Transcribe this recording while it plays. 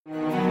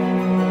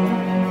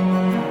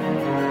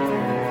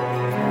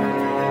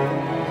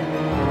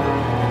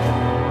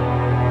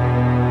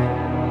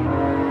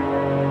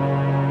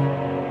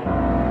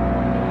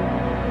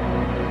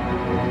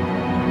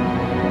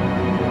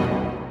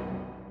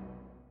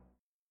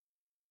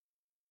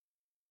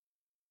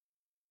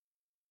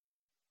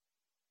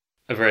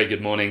A very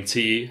good morning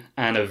to you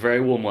and a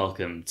very warm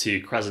welcome to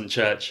Crescent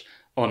Church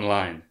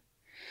Online.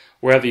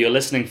 Wherever you're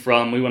listening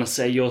from, we want to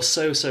say you're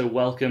so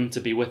welcome to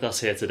be with us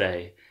here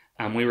today,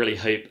 and we really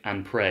hope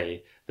and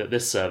pray that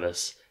this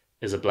service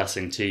is a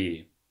blessing to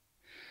you.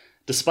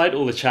 Despite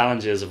all the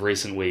challenges of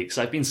recent weeks,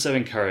 I've been so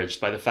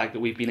encouraged by the fact that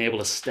we've been able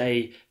to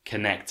stay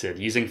connected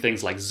using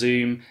things like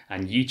Zoom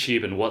and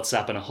YouTube and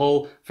WhatsApp and a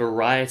whole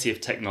variety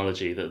of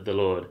technology that the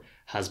Lord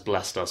has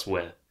blessed us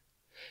with.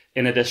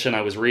 In addition,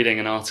 I was reading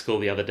an article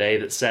the other day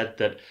that said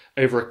that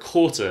over a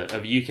quarter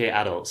of UK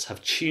adults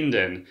have tuned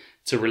in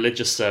to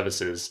religious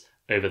services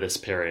over this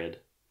period.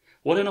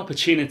 What an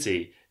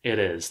opportunity it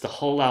is to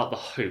hold out the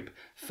hope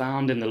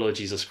found in the Lord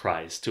Jesus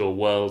Christ to a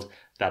world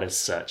that is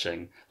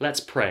searching. Let's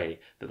pray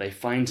that they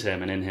find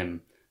him and in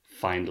him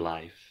find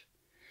life.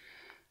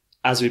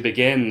 As we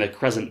begin, the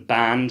Crescent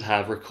Band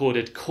have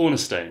recorded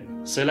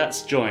Cornerstone, so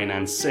let's join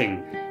and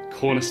sing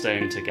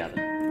Cornerstone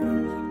together.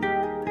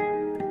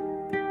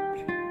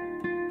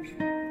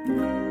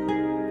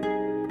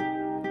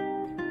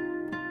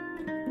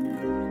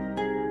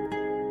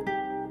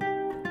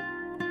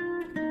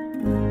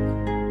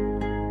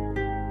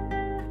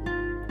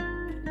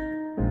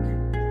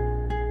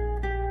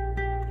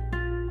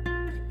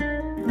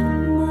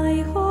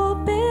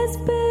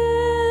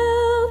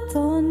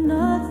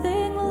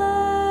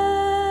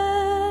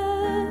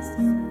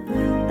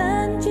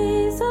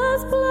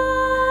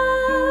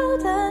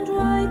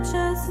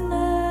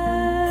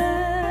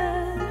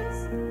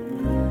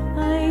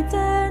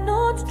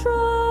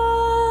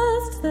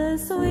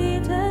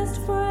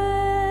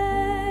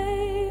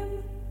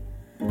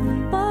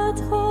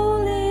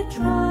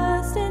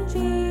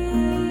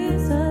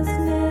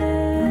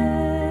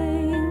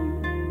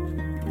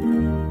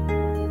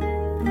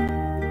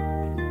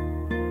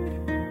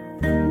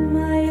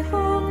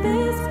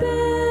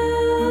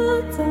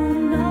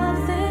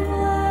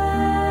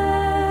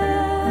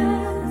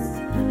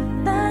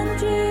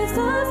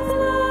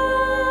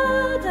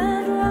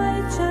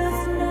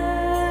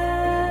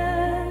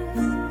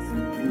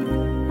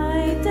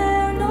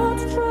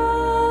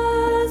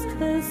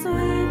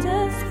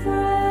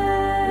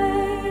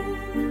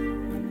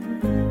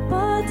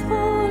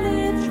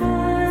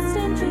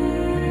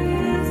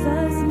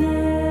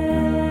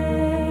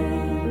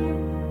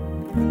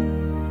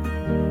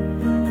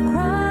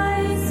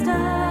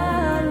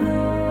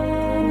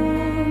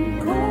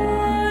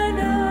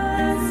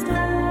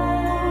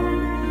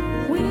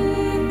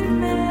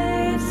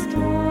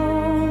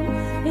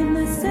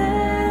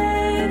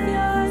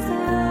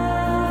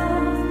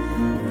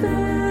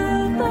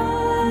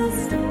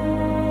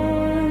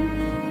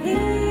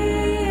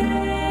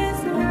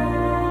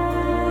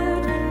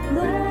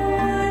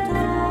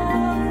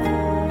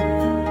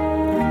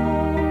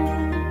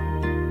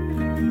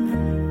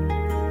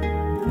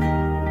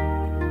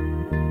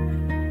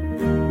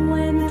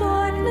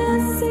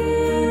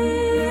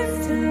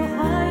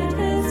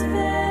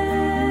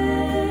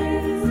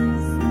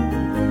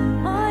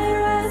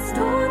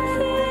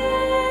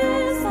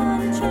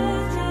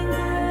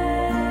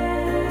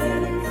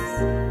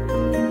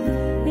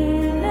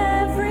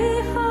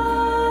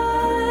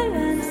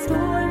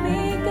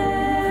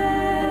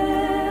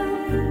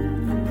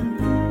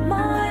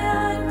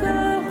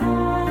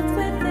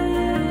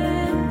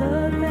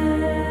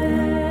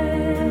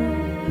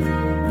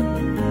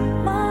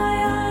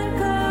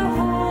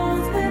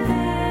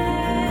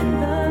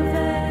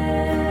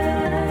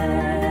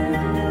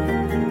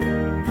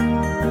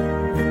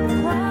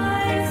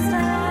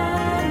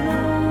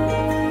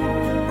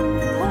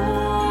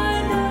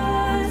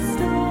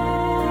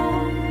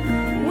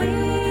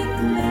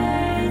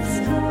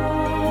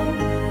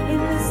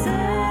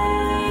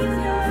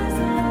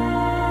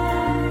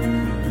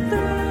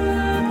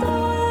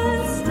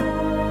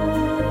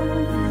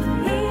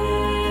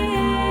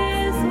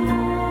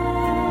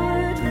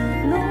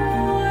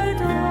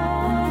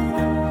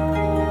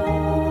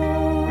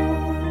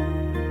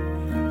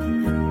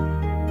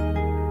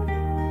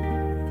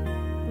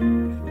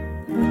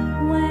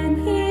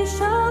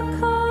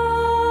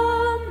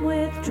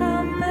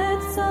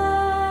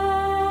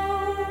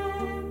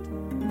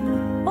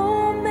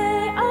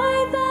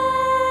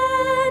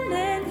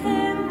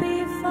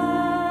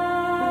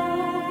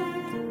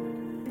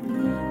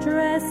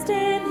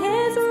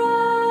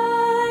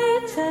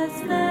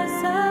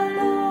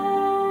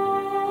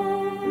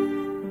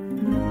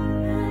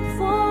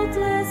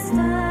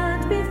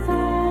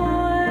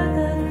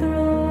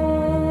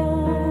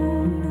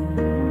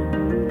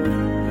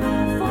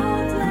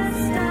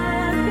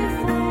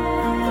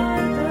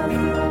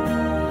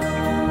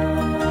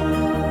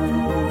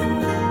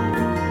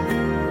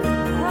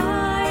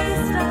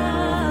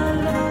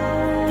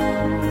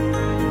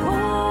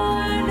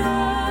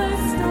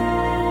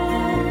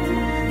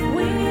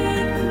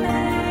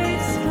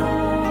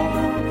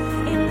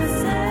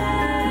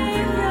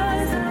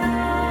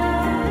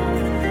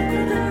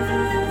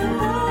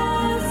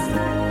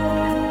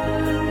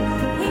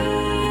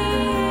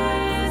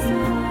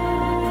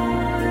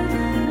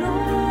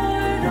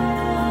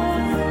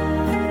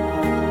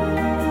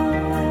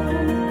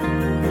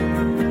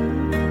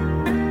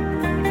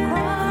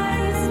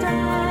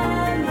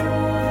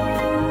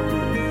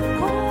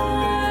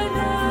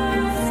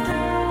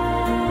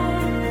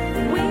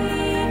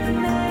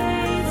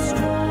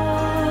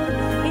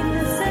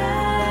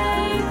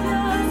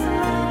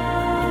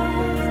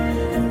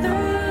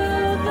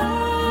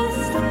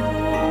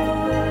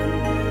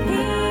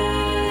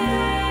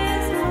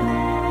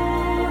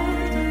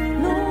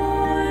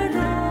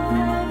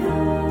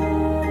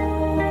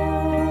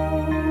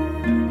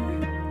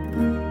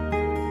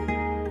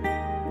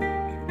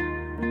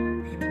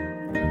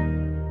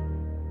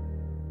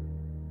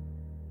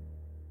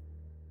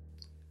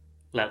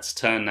 Let's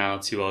turn now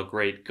to our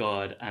great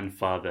God and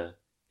Father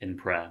in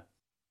prayer.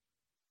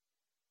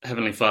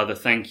 Heavenly Father,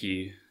 thank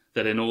you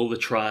that in all the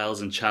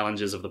trials and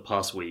challenges of the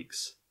past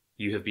weeks,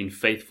 you have been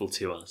faithful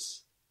to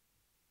us.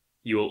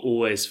 You are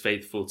always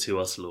faithful to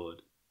us,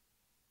 Lord.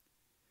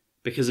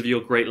 Because of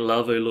your great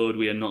love, O Lord,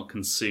 we are not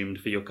consumed,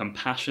 for your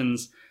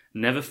compassions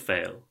never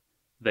fail.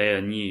 They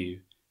are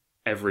new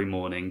every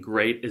morning.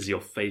 Great is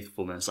your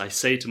faithfulness. I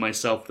say to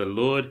myself, the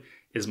Lord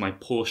is my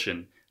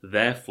portion,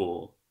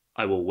 therefore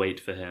I will wait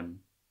for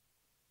him.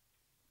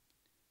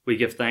 We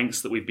give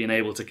thanks that we've been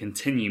able to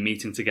continue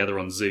meeting together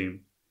on Zoom,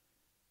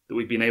 that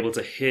we've been able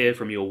to hear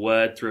from your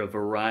word through a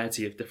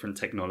variety of different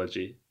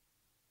technology.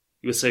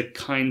 You are so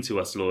kind to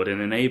us, Lord, in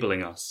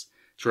enabling us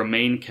to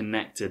remain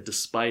connected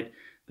despite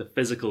the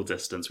physical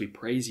distance. We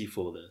praise you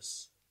for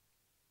this.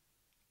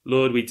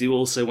 Lord, we do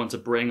also want to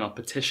bring our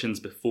petitions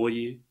before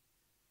you.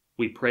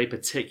 We pray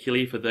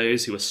particularly for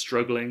those who are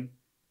struggling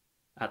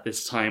at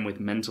this time with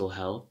mental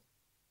health,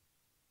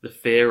 the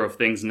fear of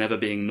things never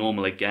being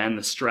normal again,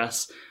 the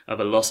stress of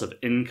a loss of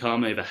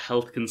income over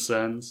health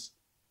concerns.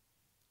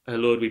 Oh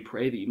Lord, we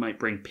pray that you might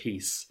bring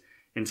peace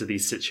into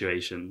these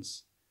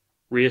situations.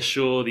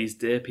 Reassure these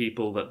dear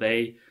people that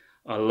they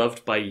are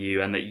loved by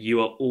you and that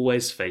you are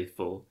always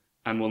faithful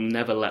and will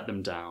never let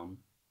them down.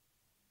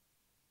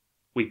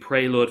 We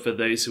pray, Lord, for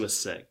those who are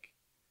sick.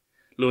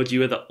 Lord,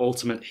 you are the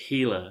ultimate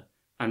healer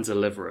and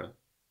deliverer.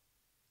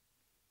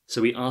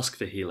 So we ask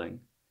for healing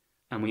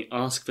and we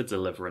ask for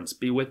deliverance.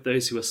 Be with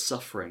those who are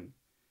suffering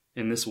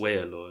in this way,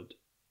 O Lord.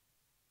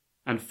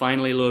 And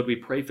finally, Lord, we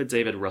pray for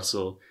David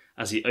Russell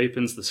as he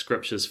opens the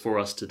scriptures for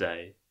us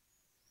today.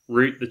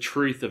 Root the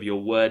truth of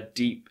your word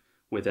deep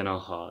within our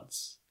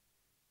hearts.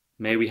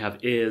 May we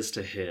have ears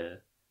to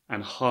hear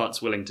and hearts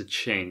willing to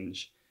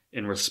change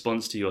in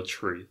response to your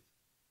truth.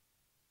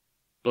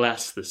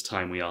 Bless this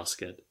time, we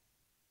ask it.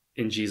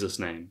 In Jesus'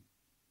 name,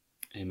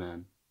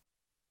 amen.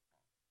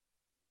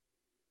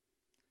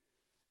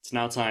 It's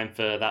now time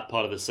for that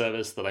part of the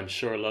service that I'm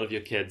sure a lot of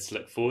your kids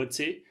look forward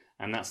to,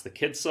 and that's the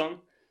kids' song.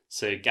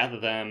 So gather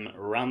them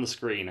around the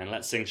screen and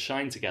let's sing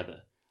Shine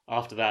together.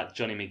 After that,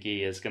 Johnny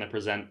McGee is going to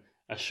present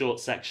a short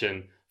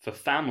section for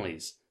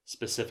families,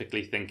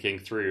 specifically thinking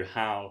through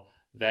how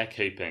they're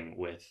coping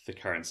with the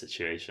current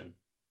situation.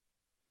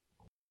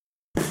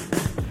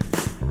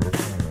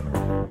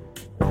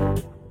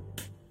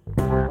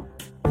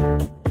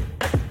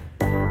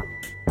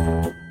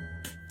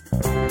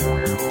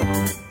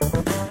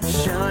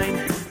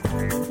 Shine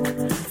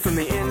from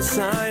the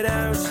inside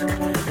out,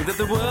 that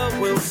the world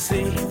will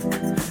see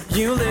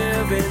you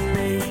live in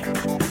me.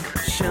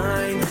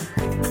 Shine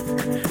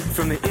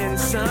from the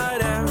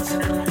inside out,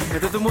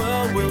 that the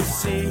world will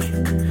see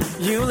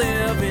you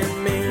live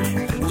in me.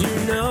 You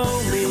know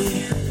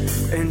me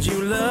and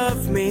you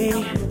love me,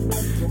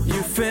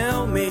 you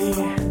feel me,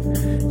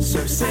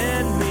 so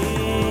send me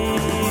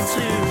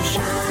to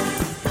shine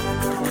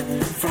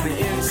from the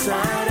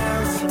inside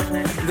out,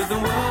 that the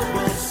world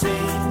will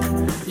see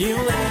you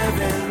live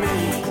in me.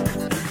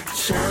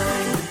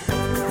 Shine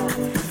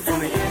from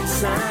the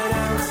inside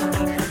out,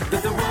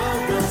 that the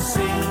world will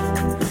see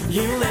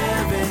you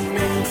live in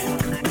me.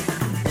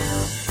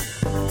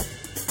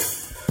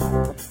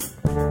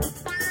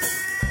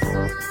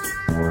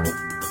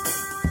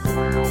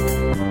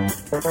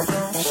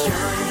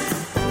 Shine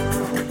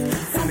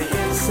from the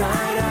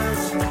inside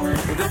out,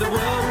 that the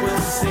world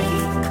will see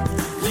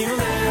you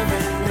live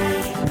in me.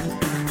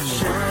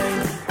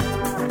 Shine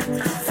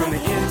from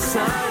the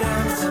inside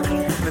out,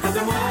 that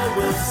the world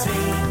will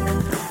see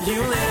you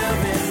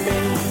live in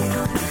me.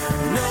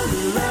 Know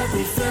me, love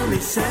me, feel me,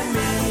 send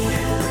me.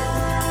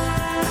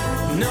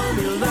 Know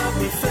me, love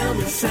me, feel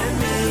me, send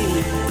me.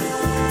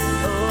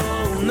 Oh,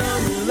 know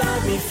me,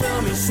 love me,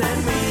 feel me,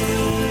 send me.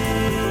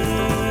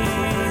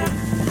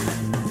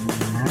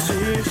 To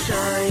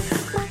shine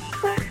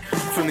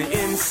from the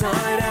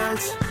inside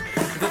out,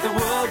 that the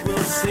world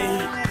will see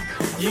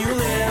you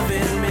live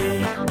in me.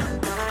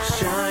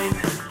 Shine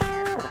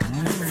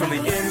from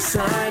the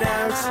inside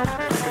out,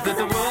 that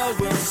the world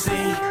will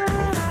see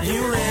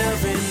you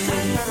live in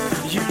me.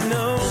 You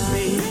know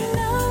me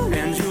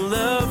and you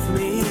love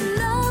me,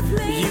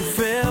 you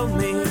feel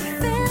me,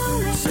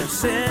 so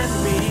send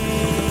me.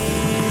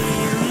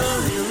 Know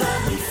me,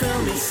 love me, feel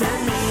me,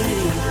 send me.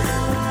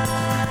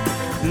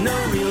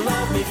 Know me,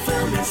 love me,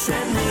 feel me,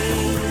 send me.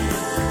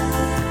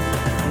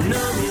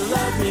 Know me,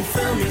 love me,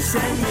 feel me,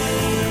 send me.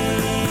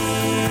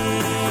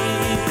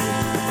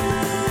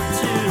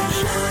 To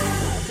shine.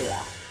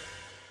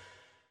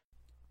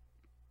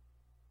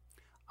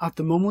 At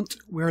the moment,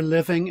 we're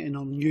living in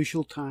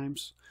unusual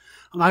times,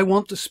 and I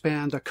want to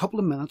spend a couple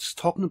of minutes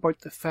talking about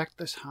the effect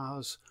this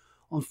has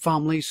on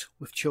families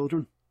with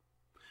children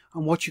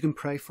and what you can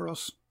pray for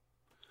us.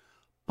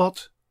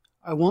 But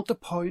I want to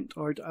point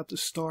out at the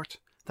start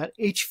that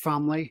each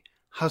family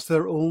has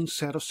their own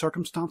set of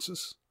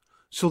circumstances,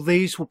 so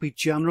these will be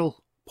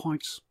general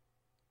points.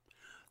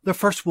 The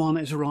first one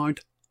is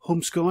around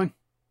homeschooling.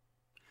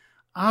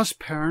 As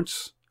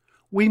parents,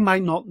 we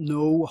might not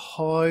know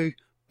how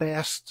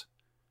best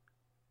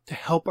to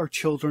help our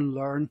children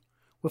learn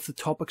with the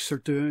topics they're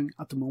doing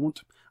at the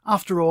moment.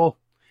 After all,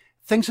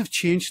 things have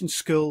changed in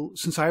school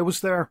since I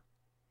was there.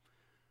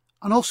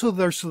 And also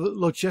there's the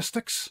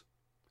logistics.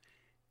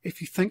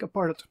 If you think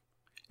about it,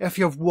 if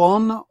you have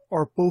one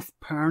or both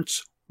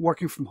parents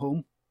working from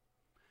home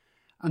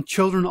and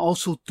children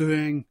also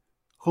doing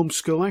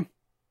homeschooling,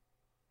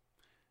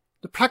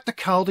 the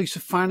practicalities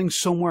of finding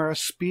somewhere a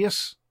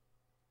space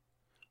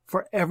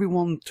for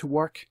everyone to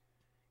work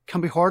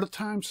can be hard at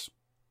times.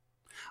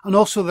 And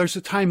also there's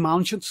the time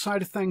management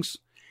side of things.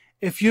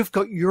 If you've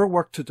got your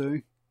work to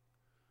do,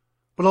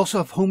 but also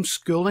have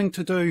homeschooling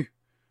to do,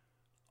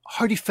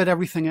 how do you fit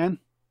everything in?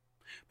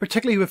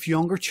 Particularly with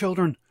younger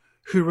children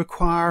who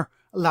require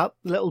a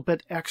little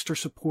bit extra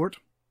support.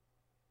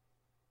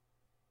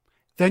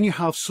 Then you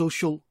have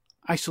social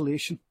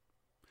isolation.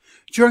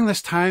 During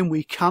this time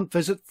we can't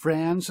visit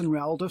friends and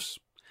relatives,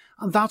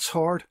 and that's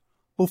hard,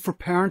 both for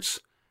parents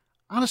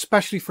and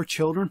especially for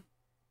children.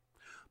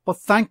 But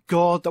thank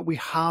God that we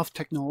have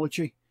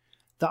technology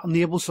that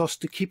enables us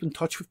to keep in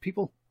touch with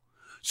people,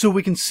 so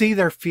we can see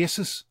their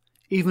faces,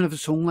 even if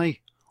it's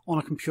only on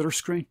a computer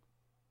screen.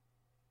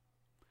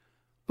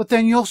 But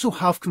then you also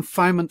have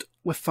confinement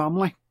with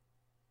family.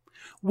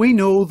 We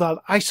know that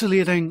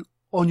isolating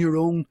on your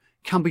own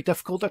can be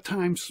difficult at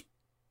times.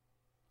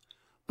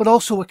 But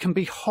also it can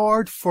be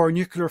hard for a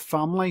nuclear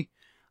family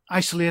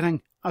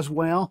isolating as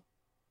well.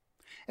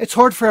 It's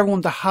hard for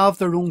everyone to have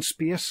their own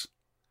space,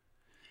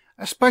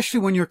 especially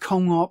when you're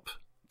coming up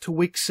to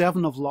week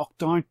 7 of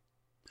lockdown.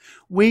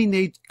 We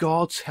need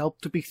God's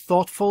help to be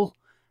thoughtful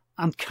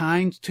and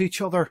kind to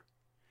each other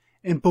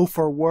in both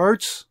our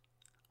words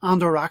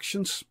and our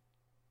actions.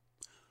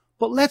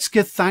 But let's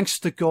give thanks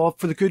to God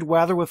for the good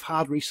weather we've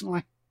had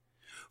recently,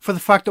 for the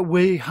fact that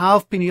we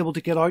have been able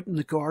to get out in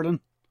the garden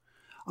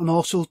and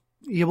also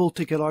able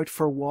to get out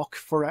for a walk,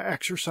 for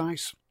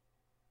exercise.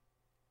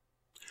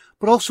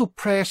 But also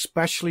pray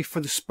especially for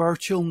the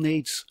spiritual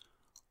needs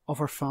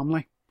of our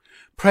family.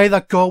 Pray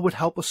that God would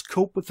help us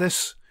cope with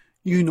this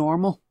new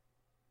normal.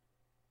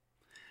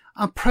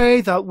 And pray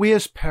that we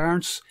as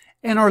parents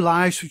in our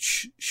lives would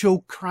show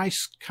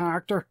Christ's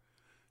character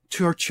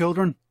to our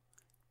children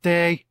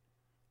day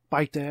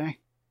by day.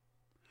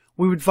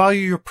 We would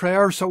value your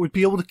prayers, that we'd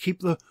be able to keep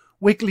the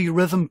weekly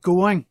rhythm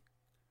going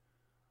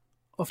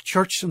of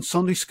church and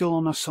Sunday school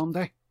on a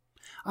Sunday,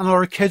 and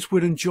our kids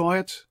would enjoy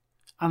it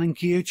and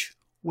engage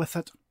with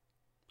it.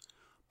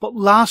 But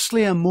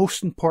lastly and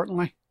most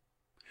importantly,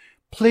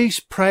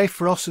 please pray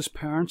for us as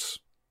parents,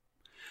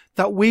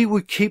 that we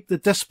would keep the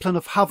discipline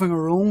of having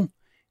our own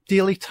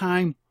daily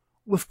time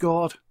with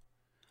God.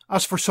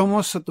 As for some of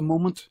us at the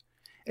moment,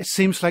 it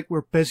seems like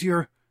we're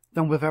busier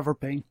than we've ever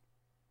been.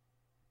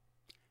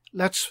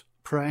 Let's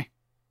pray.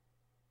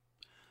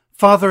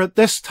 Father, at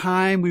this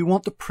time we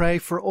want to pray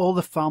for all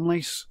the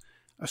families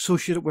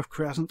associated with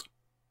Crescent.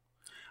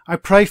 I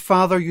pray,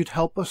 Father, you'd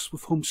help us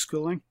with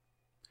homeschooling.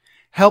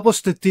 Help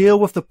us to deal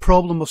with the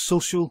problem of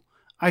social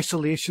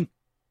isolation.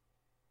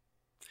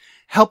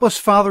 Help us,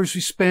 Father, as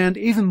we spend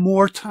even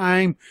more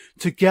time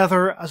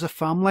together as a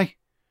family,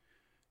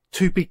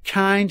 to be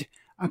kind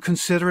and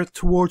considerate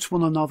towards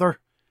one another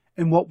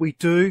in what we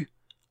do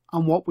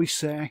and what we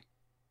say.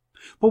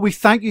 But we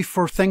thank you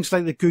for things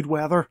like the good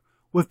weather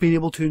we've been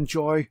able to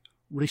enjoy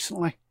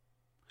recently.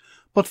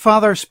 But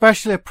Father,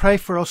 especially I pray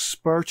for us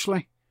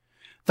spiritually,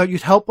 that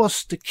you'd help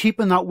us to keep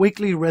in that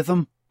weekly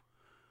rhythm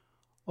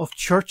of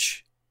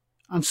church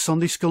and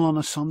Sunday school on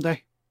a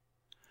Sunday.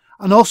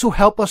 And also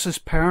help us as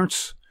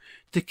parents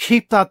to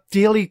keep that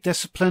daily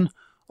discipline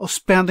of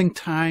spending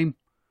time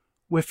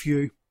with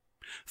you.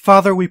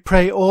 Father, we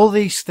pray all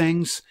these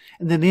things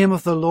in the name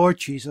of the Lord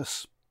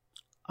Jesus.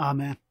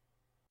 Amen.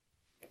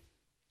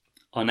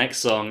 Our next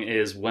song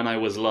is When I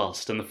Was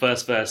Lost, and the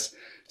first verse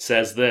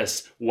says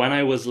this: When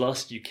I was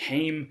lost, you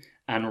came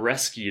and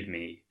rescued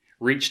me,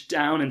 reached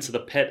down into the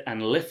pit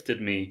and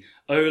lifted me.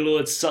 O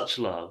Lord, such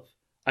love.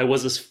 I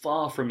was as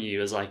far from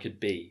you as I could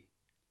be.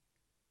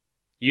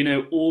 You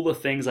know all the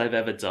things I've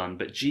ever done,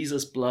 but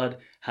Jesus' blood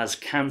has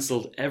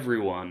cancelled every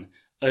one.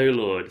 O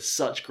Lord,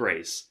 such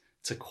grace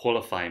to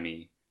qualify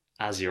me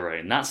as your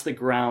own. That's the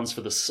grounds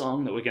for the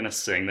song that we're going to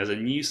sing. There's a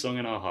new song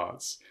in our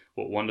hearts.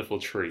 What wonderful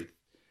truth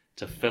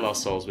to fill our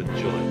souls with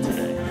joy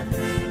today.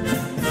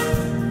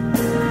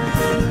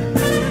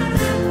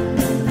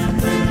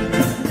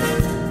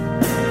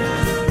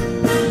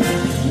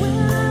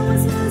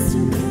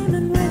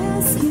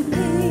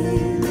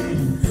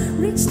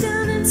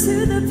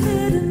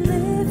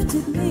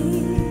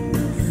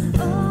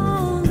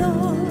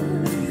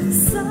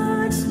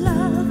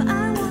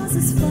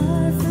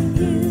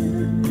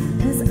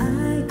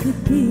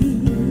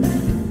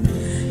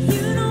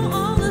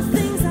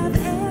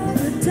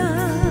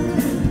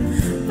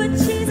 But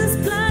Jesus'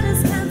 blood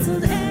has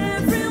cancelled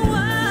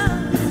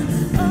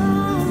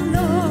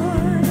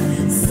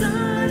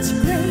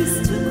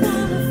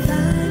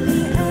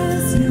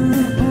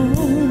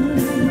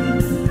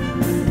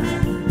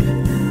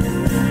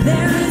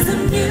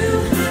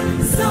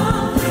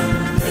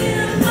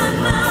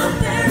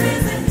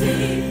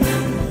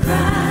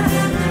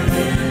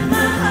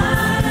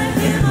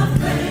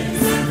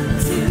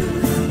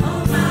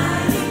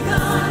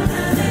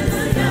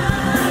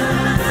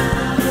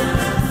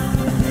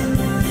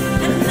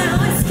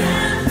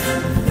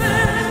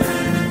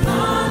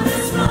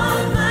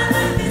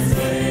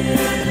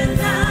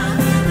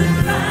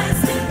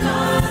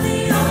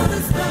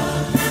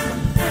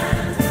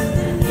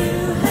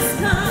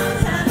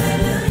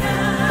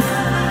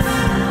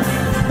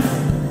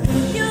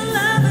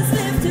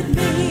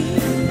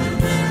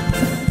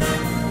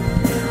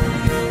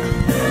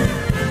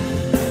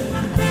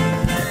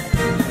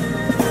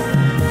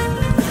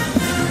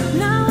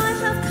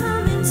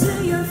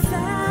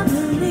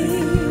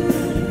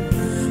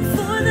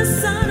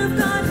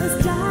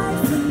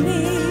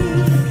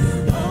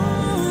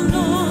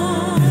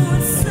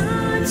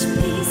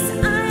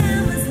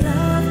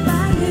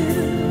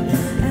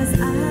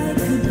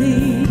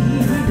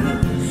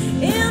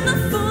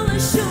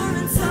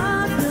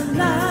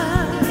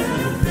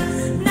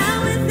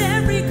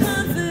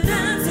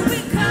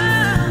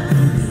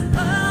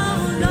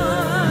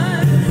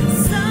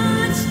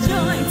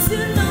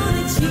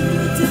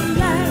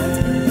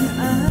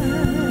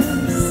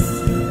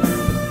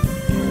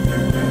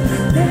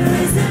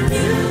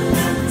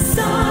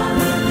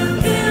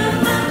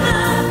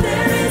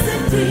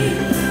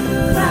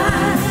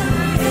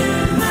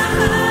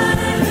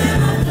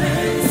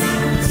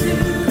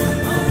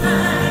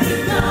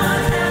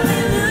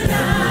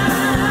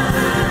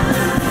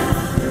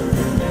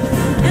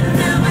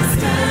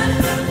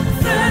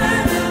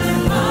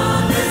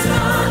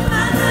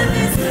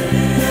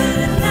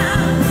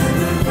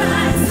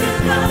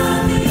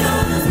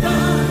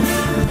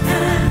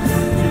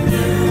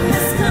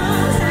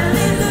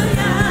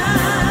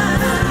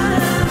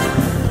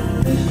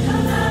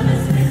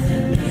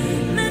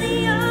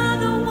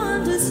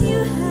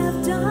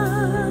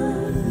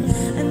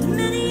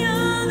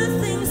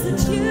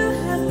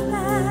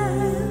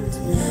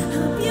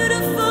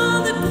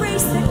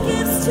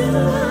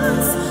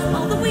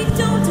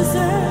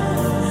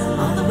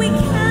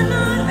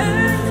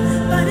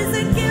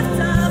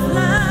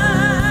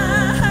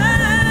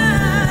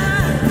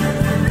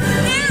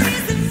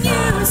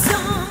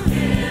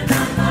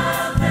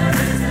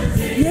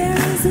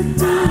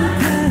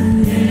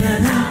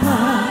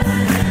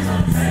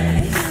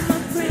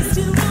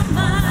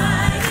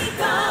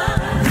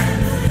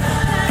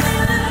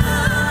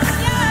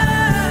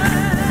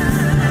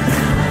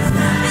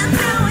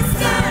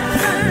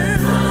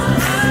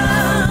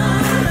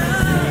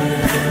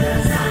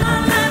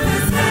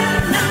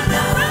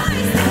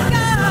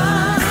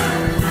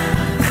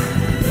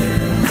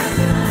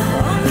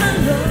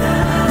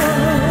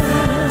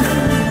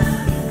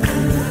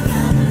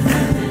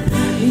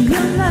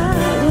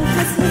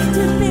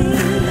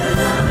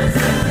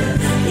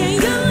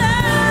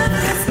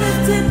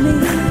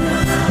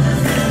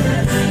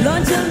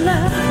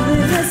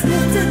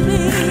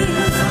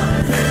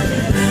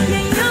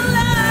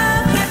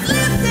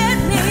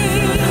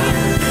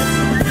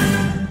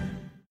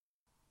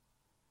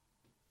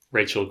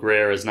Rachel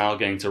Greer is now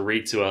going to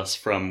read to us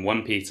from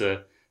 1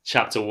 Peter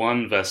chapter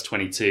 1 verse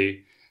 22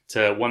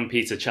 to 1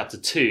 Peter chapter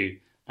 2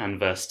 and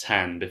verse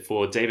 10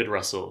 before David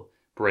Russell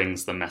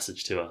brings the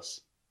message to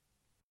us.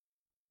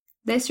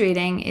 This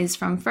reading is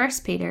from 1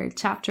 Peter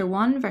chapter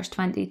 1 verse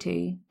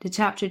 22 to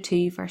chapter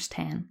 2 verse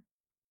 10.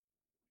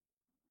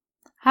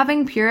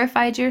 Having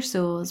purified your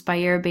souls by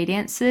your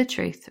obedience to the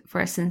truth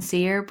for a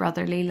sincere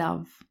brotherly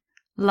love,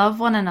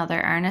 love one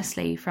another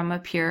earnestly from a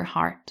pure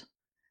heart,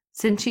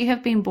 since you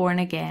have been born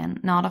again,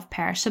 not of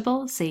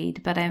perishable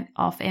seed, but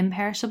of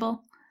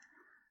imperishable,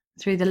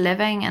 through the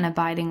living and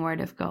abiding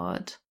word of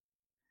God.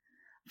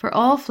 For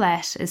all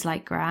flesh is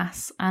like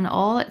grass, and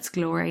all its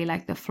glory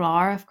like the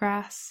flower of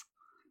grass.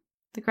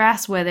 The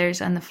grass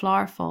withers and the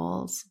flower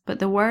falls, but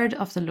the word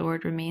of the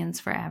Lord remains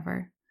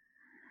forever.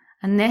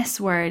 And this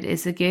word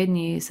is the good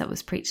news that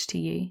was preached to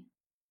you.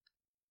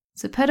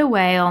 So put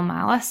away all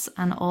malice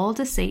and all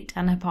deceit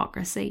and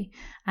hypocrisy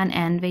and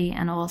envy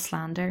and all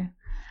slander.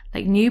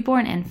 Like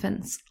newborn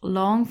infants,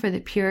 long for the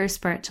pure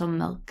spiritual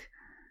milk,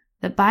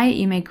 that by it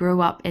you may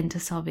grow up into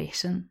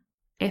salvation,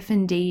 if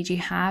indeed you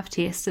have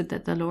tasted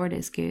that the Lord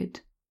is good.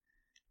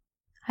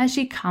 As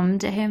you come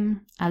to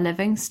him, a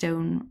living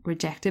stone,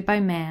 rejected by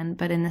men,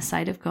 but in the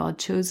sight of God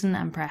chosen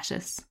and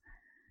precious,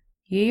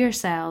 you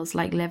yourselves,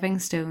 like living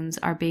stones,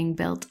 are being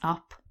built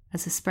up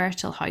as a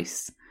spiritual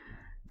house,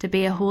 to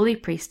be a holy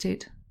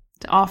priesthood,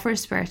 to offer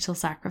spiritual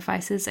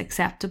sacrifices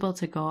acceptable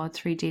to God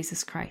through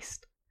Jesus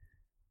Christ.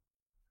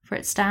 For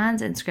it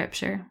stands in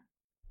Scripture,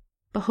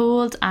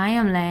 Behold, I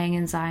am laying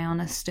in Zion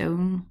a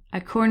stone,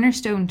 a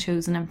cornerstone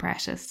chosen and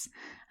precious,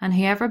 and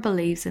whoever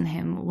believes in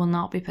him will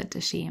not be put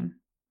to shame.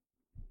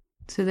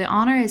 So the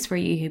honour is for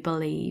you who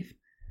believe,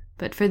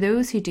 but for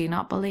those who do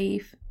not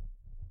believe,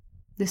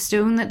 the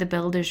stone that the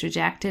builders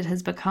rejected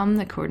has become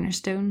the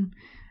cornerstone,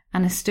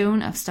 and a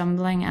stone of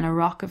stumbling and a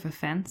rock of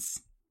offence.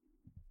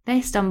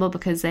 They stumble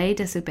because they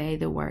disobey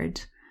the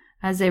word,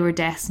 as they were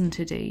destined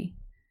to do.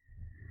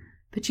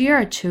 But you are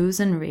a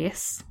chosen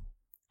race,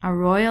 a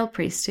royal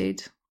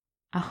priesthood,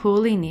 a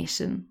holy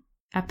nation,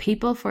 a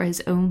people for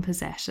his own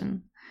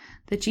possession,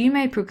 that you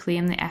may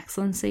proclaim the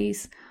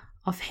excellencies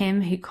of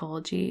him who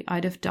called you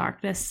out of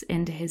darkness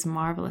into his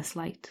marvellous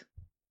light.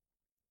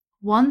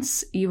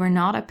 Once you were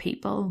not a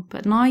people,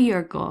 but now you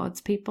are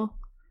God's people.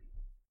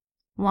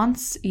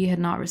 Once you had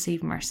not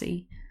received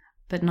mercy,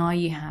 but now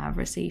you have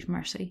received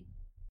mercy.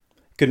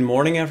 Good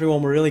morning,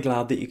 everyone. We're really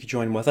glad that you could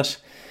join with us.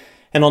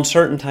 In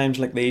uncertain times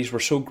like these, we're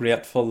so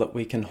grateful that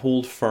we can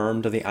hold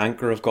firm to the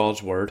anchor of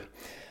God's Word.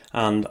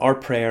 And our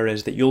prayer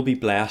is that you'll be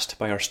blessed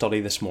by our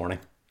study this morning.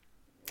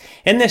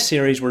 In this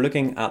series, we're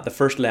looking at the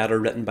first letter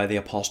written by the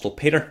Apostle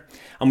Peter.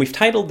 And we've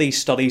titled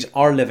these studies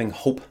Our Living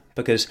Hope,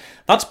 because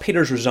that's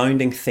Peter's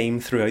resounding theme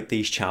throughout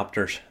these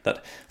chapters,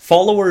 that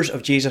followers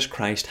of Jesus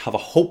Christ have a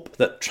hope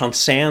that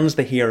transcends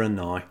the here and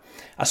now,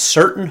 a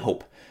certain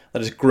hope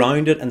that is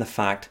grounded in the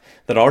fact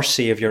that our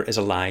Saviour is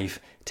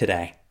alive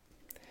today.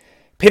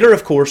 Peter,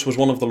 of course, was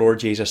one of the Lord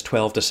Jesus'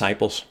 12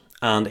 disciples,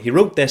 and he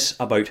wrote this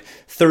about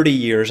 30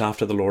 years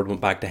after the Lord went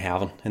back to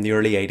heaven in the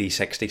early AD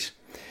 60s.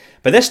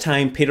 By this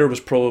time, Peter was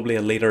probably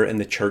a leader in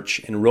the church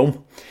in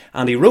Rome,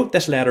 and he wrote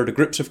this letter to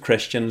groups of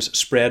Christians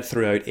spread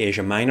throughout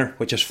Asia Minor,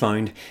 which is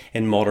found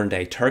in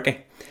modern-day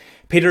Turkey.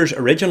 Peter's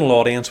original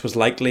audience was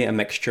likely a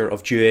mixture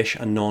of Jewish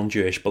and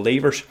non-Jewish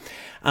believers,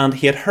 and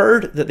he had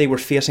heard that they were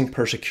facing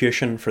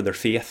persecution for their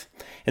faith.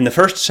 In the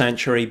first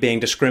century, being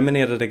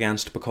discriminated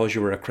against because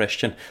you were a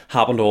Christian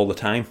happened all the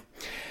time.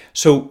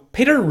 So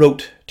Peter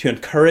wrote to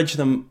encourage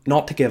them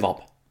not to give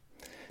up,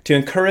 to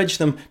encourage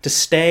them to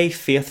stay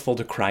faithful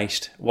to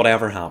Christ,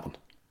 whatever happened.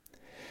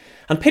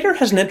 And Peter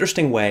has an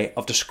interesting way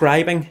of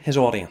describing his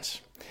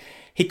audience.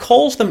 He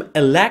calls them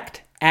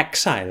elect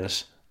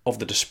exiles of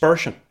the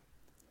dispersion.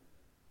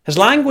 His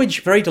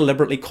language very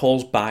deliberately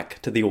calls back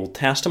to the Old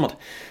Testament.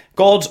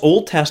 God's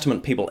Old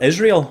Testament people,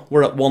 Israel,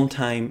 were at one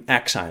time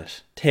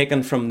exiles,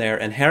 taken from their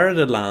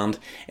inherited land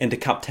into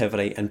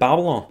captivity in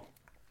Babylon.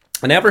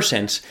 And ever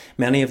since,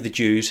 many of the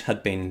Jews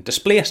had been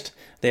displaced.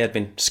 They had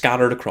been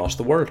scattered across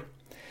the world.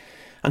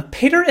 And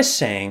Peter is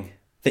saying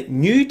that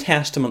New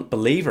Testament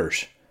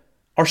believers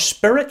are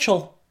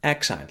spiritual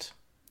exiles.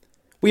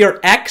 We are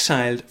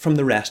exiled from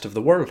the rest of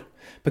the world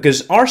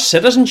because our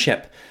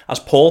citizenship, as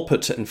Paul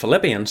puts it in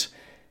Philippians,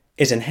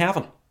 is in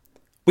heaven.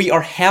 We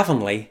are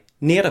heavenly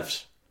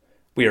natives.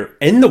 We are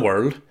in the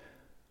world,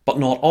 but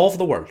not of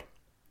the world.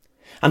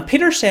 And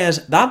Peter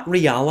says that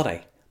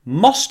reality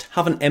must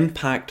have an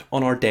impact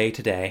on our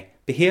day-to-day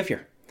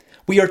behaviour.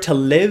 We are to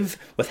live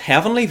with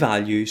heavenly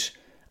values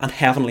and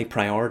heavenly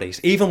priorities,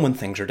 even when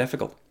things are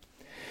difficult.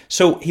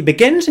 So he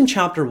begins in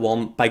chapter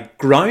 1 by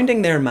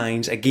grounding their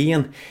minds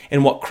again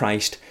in what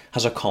Christ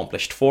has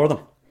accomplished for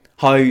them,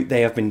 how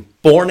they have been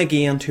born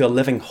again to a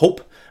living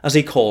hope, as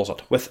he calls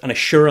it, with an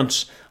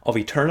assurance of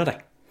eternity.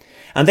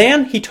 And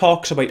then he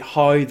talks about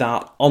how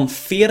that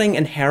unfading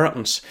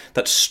inheritance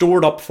that's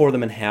stored up for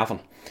them in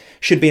heaven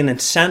should be an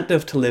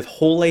incentive to live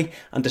holy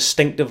and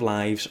distinctive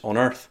lives on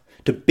earth,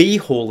 to be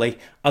holy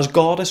as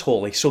God is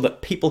holy, so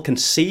that people can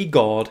see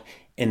God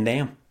in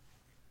them.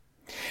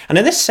 And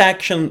in this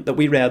section that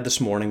we read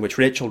this morning, which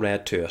Rachel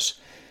read to us,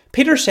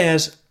 Peter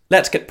says,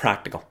 let's get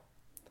practical.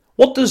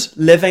 What does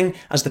living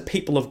as the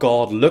people of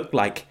God look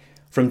like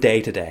from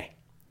day to day?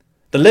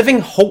 The living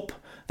hope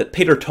that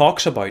Peter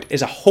talks about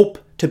is a hope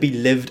to be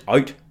lived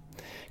out.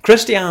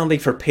 Christianity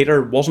for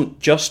Peter wasn't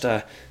just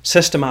a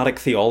systematic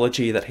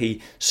theology that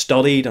he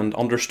studied and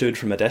understood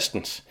from a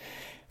distance.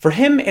 For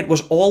him, it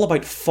was all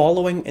about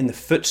following in the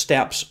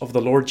footsteps of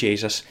the Lord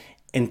Jesus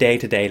in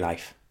day-to-day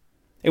life.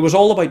 It was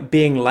all about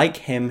being like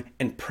him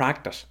in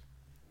practice.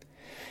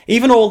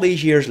 Even all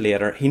these years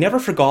later, he never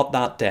forgot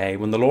that day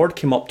when the Lord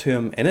came up to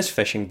him in his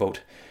fishing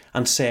boat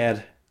and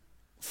said,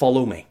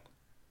 "Follow me.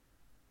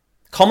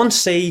 Come and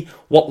see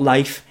what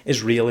life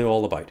is really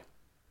all about."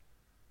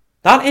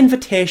 That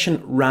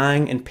invitation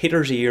rang in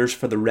Peter's ears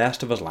for the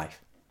rest of his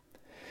life.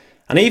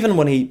 And even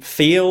when he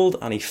failed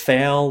and he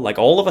fell, like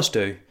all of us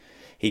do,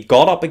 he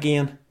got up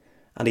again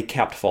and he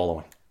kept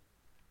following.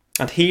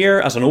 And here,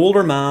 as an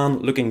older man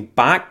looking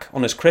back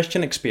on his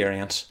Christian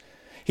experience,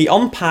 he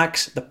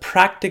unpacks the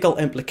practical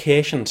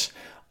implications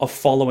of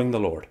following the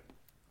Lord.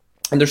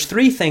 And there's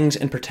three things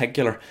in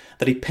particular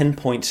that he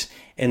pinpoints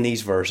in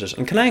these verses.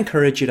 And can I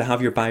encourage you to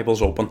have your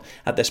Bibles open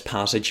at this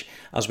passage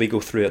as we go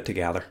through it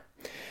together?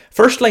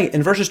 Firstly,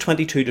 in verses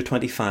 22 to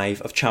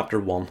 25 of chapter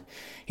 1,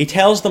 he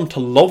tells them to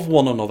love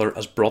one another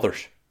as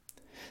brothers.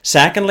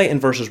 Secondly, in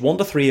verses 1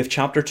 to 3 of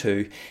chapter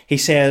 2, he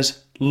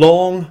says,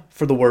 long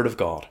for the word of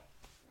God.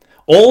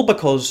 All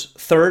because,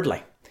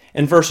 thirdly,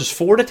 in verses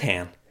 4 to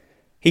 10,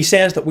 he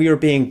says that we are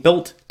being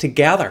built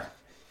together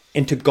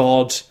into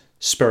God's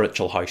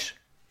spiritual house.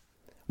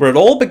 Where it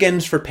all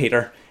begins for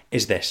Peter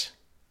is this.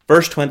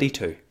 Verse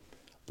 22.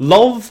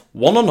 Love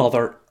one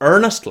another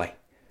earnestly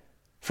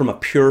from a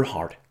pure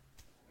heart.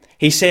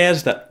 He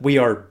says that we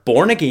are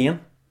born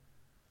again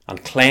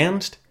and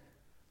cleansed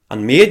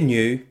and made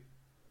new,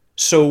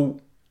 so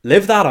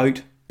live that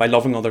out by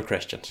loving other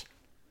Christians.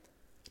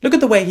 Look at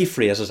the way he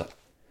phrases it.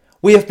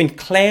 We have been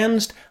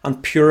cleansed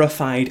and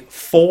purified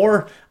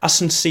for a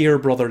sincere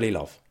brotherly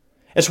love.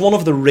 It's one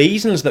of the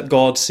reasons that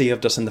God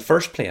saved us in the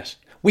first place.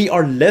 We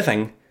are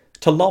living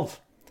to love,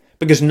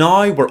 because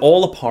now we're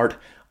all a part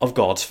of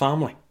God's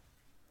family.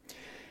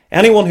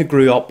 Anyone who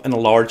grew up in a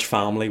large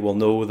family will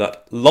know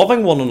that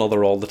loving one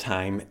another all the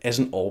time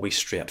isn't always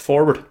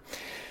straightforward.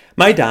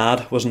 My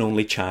dad was an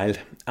only child,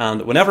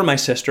 and whenever my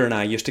sister and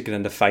I used to get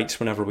into fights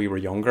whenever we were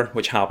younger,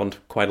 which happened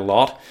quite a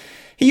lot,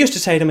 he used to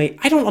say to me,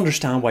 "I don't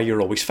understand why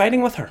you're always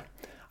fighting with her.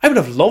 I would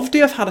have loved to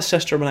have had a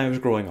sister when I was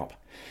growing up."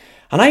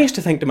 And I used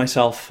to think to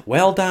myself,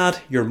 well, Dad,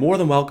 you're more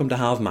than welcome to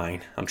have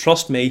mine. And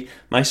trust me,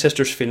 my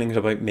sister's feelings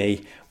about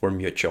me were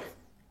mutual.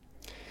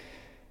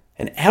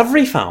 In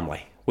every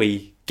family,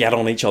 we get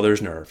on each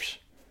other's nerves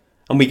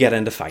and we get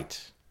into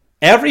fights.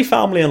 Every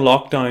family in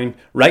lockdown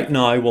right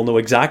now will know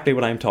exactly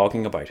what I'm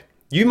talking about.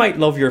 You might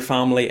love your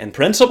family in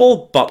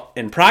principle, but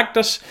in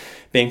practice,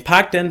 being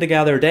packed in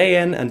together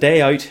day in and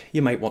day out,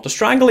 you might want to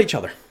strangle each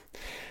other.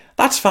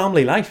 That's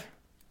family life.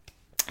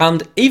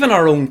 And even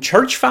our own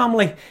church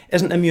family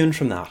isn't immune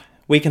from that.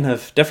 We can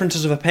have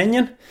differences of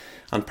opinion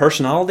and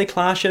personality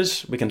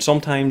clashes. We can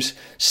sometimes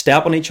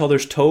step on each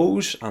other's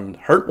toes and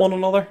hurt one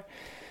another.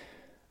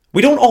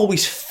 We don't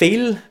always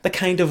feel the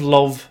kind of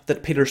love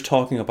that Peter's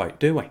talking about,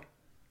 do we?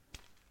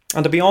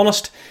 And to be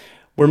honest,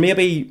 we're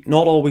maybe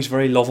not always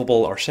very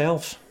lovable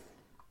ourselves.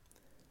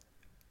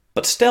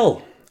 But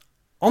still,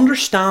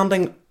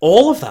 understanding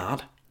all of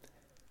that,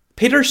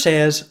 Peter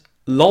says,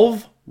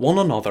 love one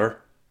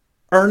another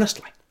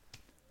earnestly.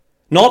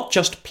 Not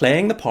just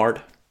playing the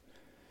part,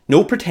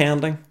 no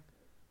pretending,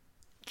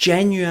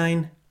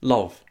 genuine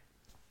love.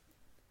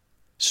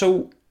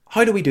 So,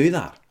 how do we do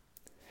that?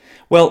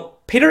 Well,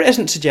 Peter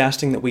isn't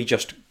suggesting that we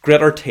just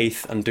grit our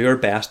teeth and do our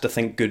best to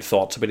think good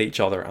thoughts about each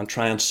other and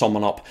try and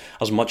summon up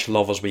as much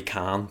love as we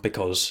can,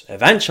 because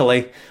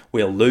eventually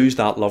we'll lose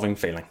that loving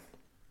feeling.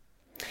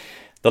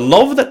 The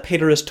love that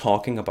Peter is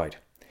talking about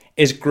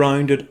is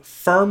grounded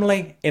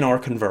firmly in our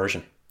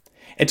conversion.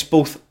 It's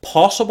both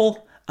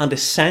possible and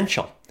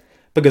essential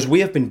because we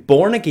have been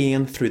born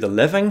again through the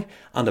living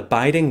and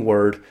abiding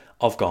Word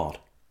of God.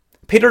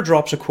 Peter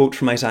drops a quote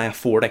from Isaiah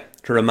 40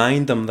 to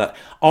remind them that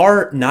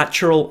our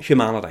natural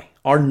humanity,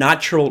 our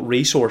natural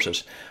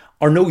resources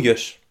are no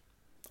use.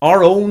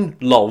 Our own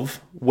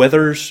love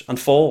withers and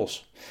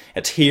falls.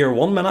 It's here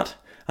one minute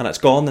and it's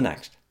gone the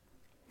next.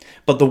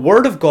 But the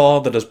Word of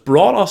God that has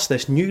brought us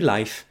this new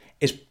life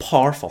is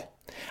powerful.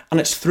 And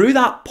it's through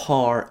that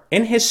power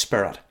in His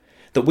Spirit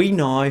that we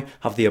now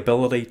have the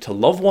ability to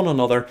love one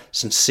another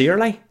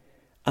sincerely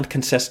and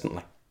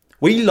consistently.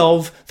 We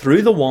love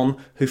through the one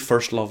who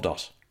first loved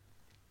us.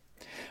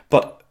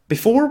 But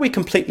before we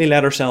completely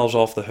let ourselves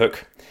off the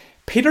hook,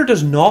 Peter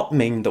does not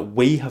mean that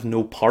we have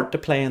no part to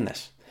play in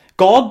this.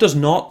 God does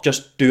not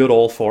just do it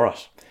all for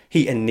us.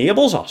 He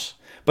enables us,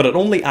 but it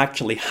only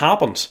actually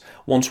happens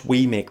once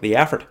we make the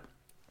effort.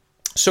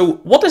 So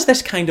what does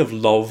this kind of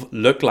love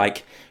look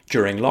like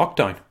during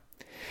lockdown?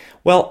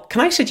 Well, can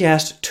I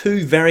suggest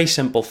two very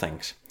simple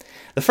things?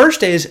 The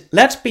first is,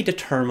 let's be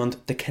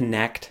determined to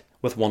connect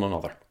with one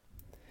another.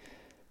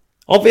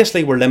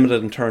 Obviously, we're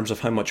limited in terms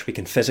of how much we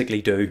can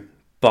physically do,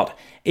 but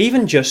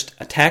even just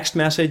a text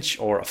message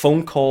or a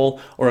phone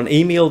call or an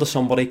email to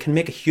somebody can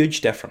make a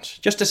huge difference.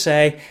 Just to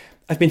say,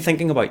 I've been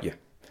thinking about you.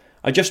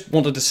 I just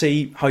wanted to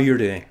see how you're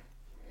doing.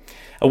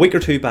 A week or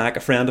two back, a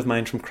friend of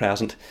mine from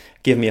Crescent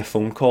gave me a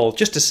phone call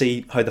just to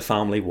see how the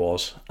family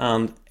was,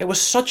 and it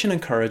was such an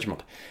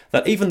encouragement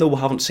that even though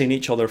we haven't seen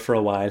each other for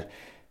a while,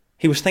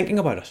 he was thinking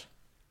about us.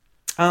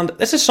 And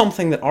this is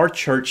something that our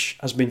church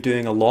has been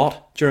doing a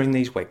lot during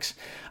these weeks,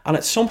 and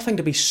it's something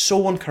to be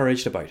so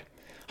encouraged about.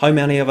 How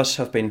many of us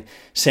have been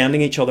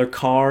sending each other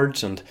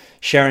cards and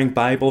sharing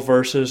Bible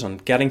verses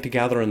and getting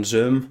together on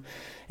Zoom,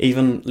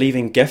 even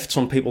leaving gifts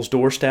on people's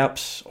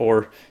doorsteps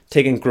or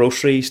taking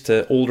groceries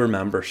to older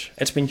members.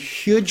 It's been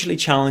hugely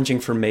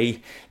challenging for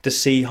me to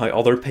see how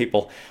other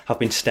people have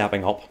been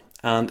stepping up.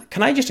 And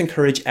can I just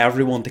encourage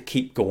everyone to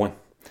keep going?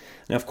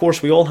 Now, of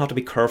course, we all have to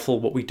be careful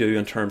what we do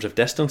in terms of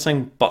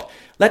distancing, but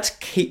let's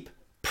keep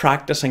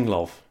practicing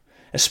love,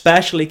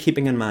 especially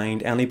keeping in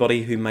mind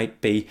anybody who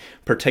might be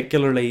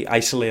particularly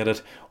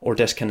isolated or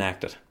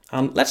disconnected.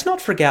 And let's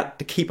not forget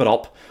to keep it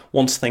up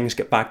once things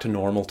get back to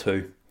normal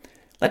too.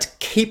 Let's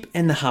keep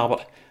in the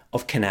habit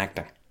of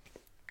connecting.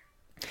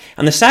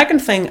 And the second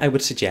thing I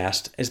would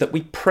suggest is that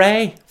we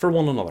pray for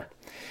one another.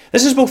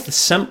 This is both the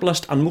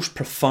simplest and most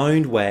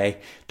profound way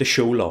to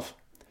show love.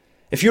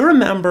 If you're a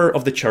member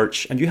of the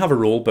church and you have a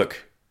roll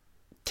book,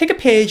 take a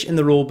page in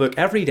the roll book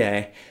every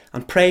day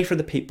and pray for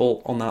the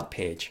people on that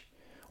page.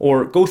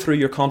 Or go through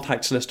your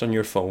contacts list on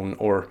your phone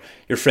or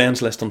your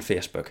friends list on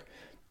Facebook.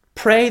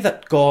 Pray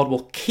that God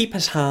will keep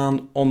his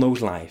hand on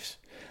those lives,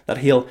 that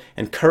he'll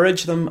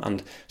encourage them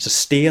and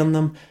sustain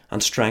them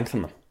and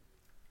strengthen them.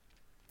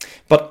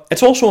 But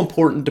it's also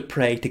important to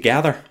pray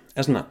together,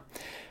 isn't it?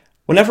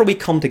 Whenever we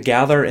come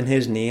together in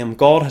his name,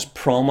 God has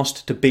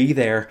promised to be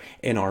there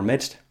in our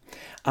midst.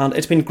 And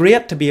it's been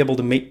great to be able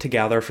to meet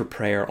together for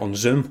prayer on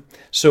Zoom.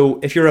 So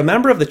if you're a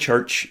member of the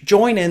church,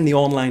 join in the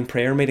online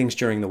prayer meetings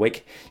during the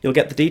week. You'll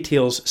get the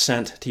details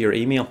sent to your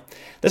email.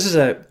 This is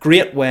a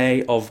great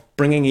way of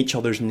bringing each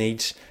other's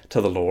needs to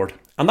the Lord.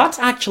 And that's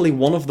actually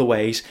one of the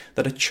ways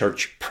that a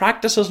church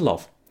practices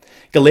love.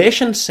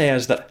 Galatians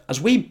says that as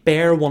we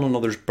bear one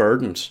another's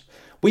burdens,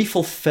 we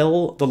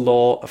fulfill the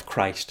law of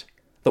Christ,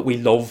 that we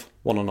love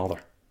one another.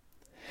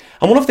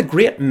 And one of the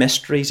great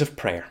mysteries of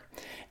prayer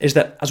is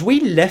that as we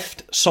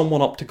lift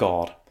someone up to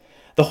God,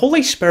 the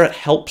Holy Spirit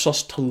helps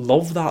us to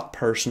love that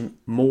person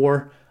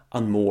more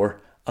and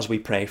more as we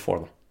pray for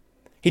them.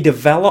 He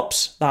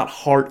develops that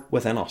heart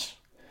within us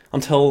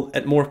until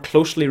it more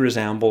closely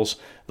resembles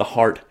the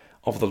heart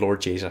of the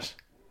Lord Jesus.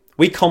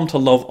 We come to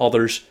love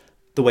others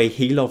the way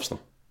he loves them.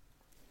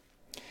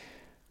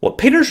 What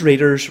Peter's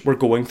readers were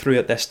going through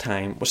at this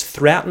time was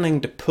threatening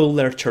to pull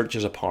their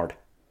churches apart.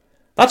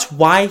 That's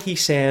why he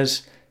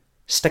says,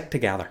 stick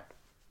together.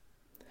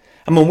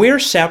 And when we're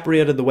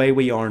separated the way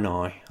we are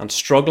now and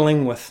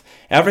struggling with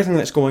everything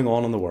that's going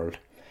on in the world,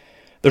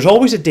 there's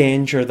always a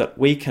danger that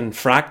we can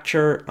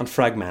fracture and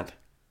fragment.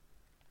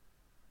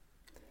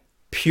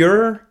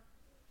 Pure,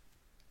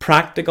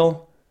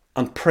 practical,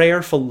 and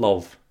prayerful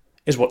love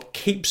is what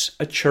keeps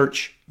a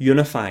church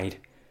unified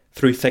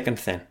through thick and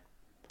thin.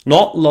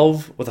 Not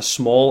love with a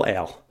small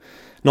L,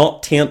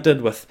 not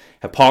tainted with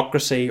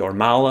hypocrisy or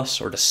malice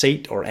or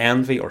deceit or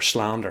envy or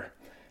slander,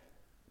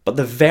 but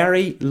the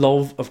very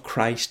love of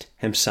Christ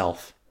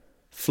himself,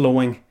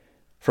 flowing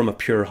from a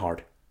pure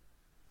heart.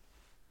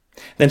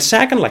 Then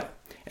secondly,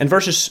 in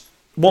verses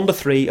 1 to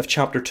 3 of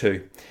chapter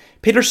 2,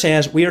 Peter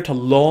says we are to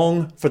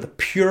long for the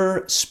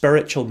pure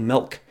spiritual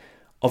milk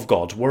of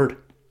God's word.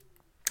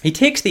 He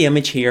takes the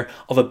image here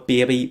of a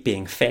baby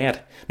being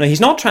fed. Now, he's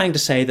not trying to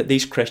say that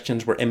these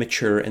Christians were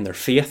immature in their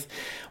faith.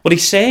 What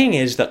he's saying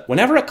is that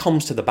whenever it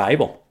comes to the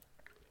Bible,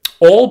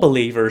 all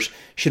believers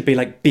should be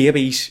like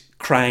babies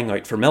crying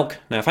out for milk.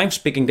 Now, if I'm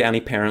speaking to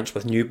any parents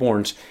with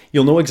newborns,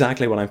 you'll know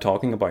exactly what I'm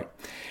talking about.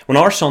 When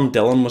our son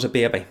Dylan was a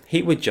baby,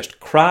 he would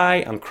just cry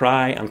and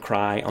cry and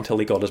cry until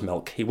he got his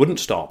milk. He wouldn't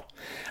stop.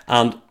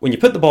 And when you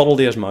put the bottle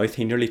to his mouth,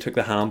 he nearly took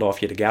the hand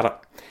off you to get it.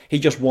 He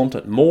just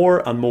wanted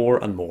more and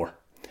more and more.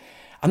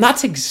 And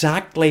that's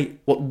exactly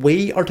what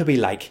we are to be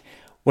like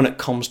when it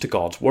comes to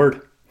God's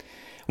word.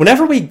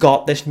 Whenever we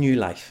got this new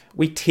life,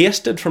 we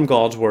tasted from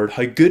God's word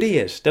how good he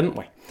is, didn't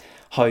we?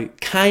 How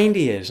kind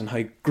he is and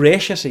how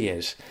gracious he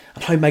is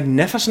and how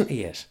magnificent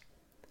he is.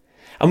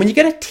 And when you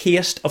get a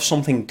taste of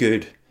something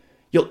good,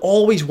 you'll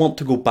always want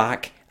to go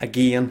back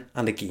again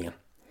and again.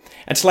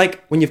 It's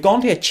like when you've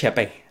gone to a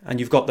chippy and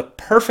you've got the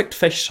perfect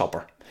fish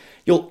supper,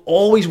 you'll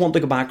always want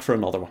to go back for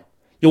another one.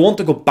 You'll want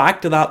to go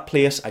back to that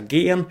place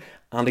again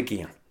and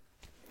again.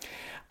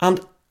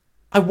 And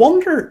I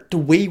wonder, do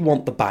we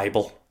want the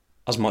Bible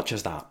as much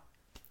as that?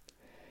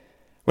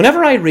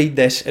 Whenever I read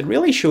this, it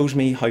really shows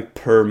me how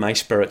poor my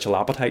spiritual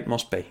appetite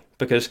must be.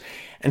 Because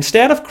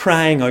instead of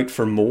crying out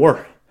for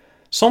more,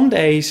 some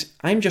days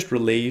I'm just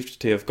relieved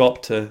to have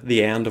got to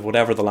the end of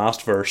whatever the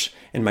last verse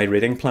in my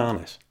reading plan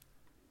is.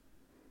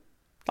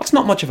 That's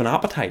not much of an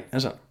appetite,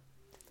 is it?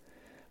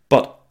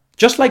 But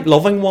just like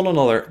loving one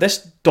another, this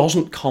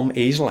doesn't come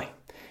easily.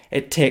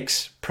 it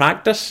takes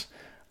practice,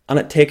 and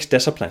it takes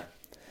discipline.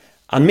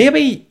 And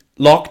maybe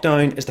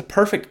lockdown is the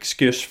perfect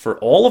excuse for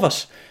all of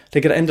us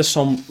to get into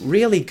some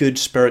really good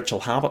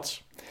spiritual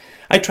habits.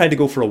 I try to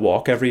go for a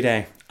walk every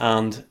day,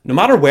 and no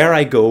matter where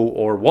I go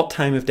or what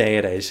time of day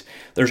it is,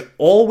 there's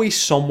always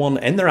someone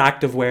in their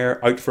activewear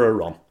out for a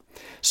run.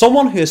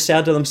 Someone who has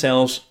said to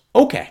themselves,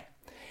 okay,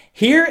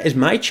 here is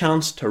my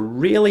chance to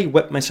really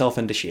whip myself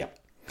into shape.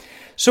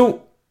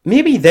 So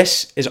maybe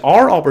this is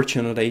our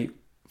opportunity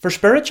for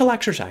spiritual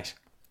exercise.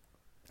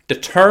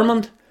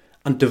 Determined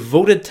and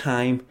devoted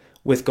time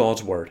with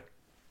God's Word.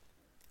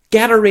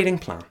 Get a reading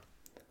plan.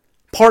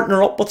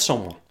 Partner up with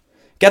someone.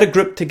 Get a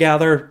group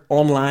together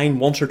online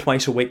once or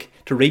twice a week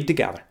to read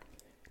together.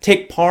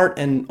 Take part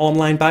in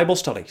online Bible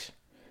studies.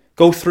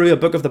 Go through a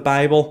book of the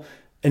Bible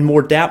in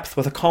more depth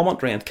with a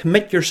commentary and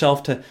commit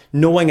yourself to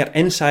knowing it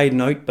inside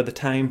and out by the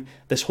time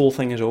this whole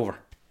thing is over.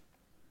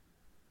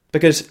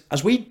 Because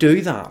as we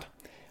do that,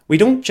 we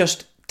don't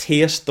just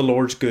taste the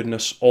Lord's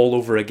goodness all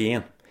over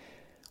again.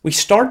 We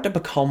start to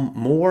become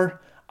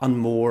more and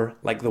more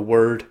like the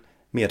Word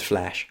made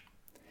flesh.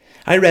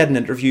 I read an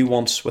interview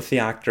once with the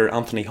actor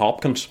Anthony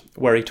Hopkins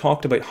where he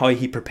talked about how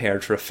he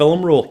prepared for a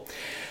film role.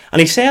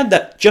 And he said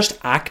that just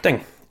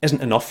acting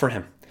isn't enough for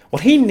him.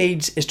 What he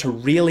needs is to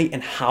really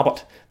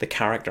inhabit the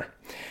character.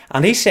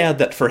 And he said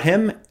that for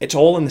him, it's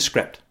all in the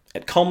script.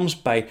 It comes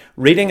by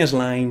reading his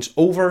lines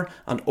over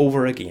and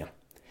over again.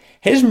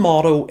 His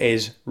motto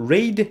is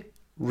read,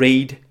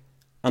 read,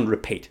 and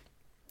repeat.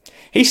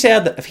 He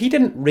said that if he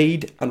didn't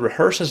read and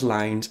rehearse his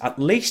lines at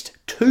least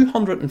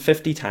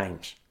 250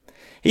 times,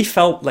 he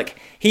felt like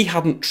he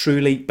hadn't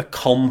truly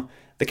become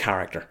the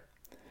character.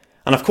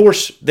 And of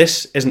course,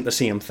 this isn't the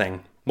same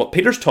thing. What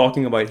Peter's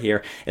talking about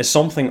here is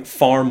something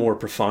far more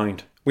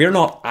profound. We are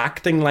not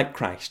acting like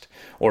Christ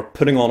or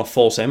putting on a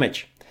false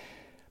image.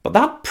 But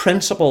that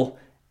principle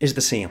is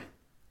the same.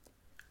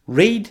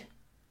 Read,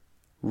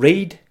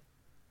 read,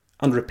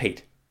 and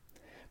repeat.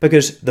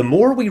 Because the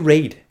more we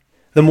read,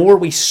 the more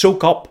we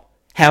soak up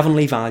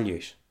heavenly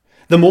values.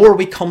 The more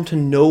we come to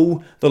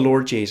know the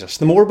Lord Jesus,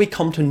 the more we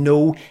come to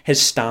know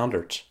His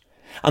standards,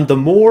 and the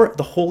more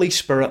the Holy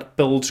Spirit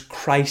builds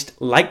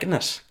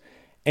Christ-likeness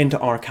into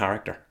our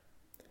character.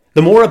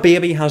 The more a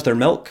baby has their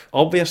milk,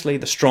 obviously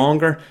the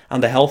stronger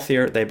and the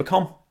healthier they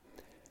become.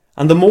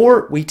 And the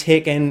more we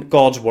take in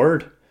God's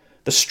Word,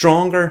 the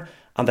stronger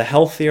and the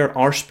healthier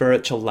our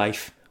spiritual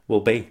life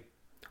will be.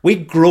 We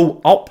grow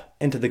up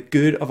into the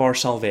good of our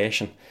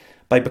salvation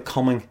by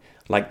becoming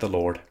like the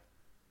Lord.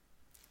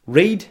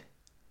 Read,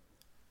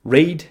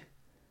 read,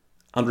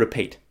 and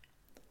repeat.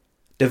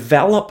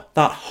 Develop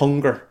that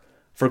hunger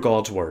for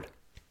God's Word.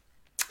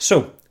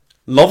 So,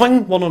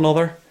 loving one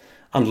another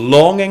and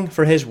longing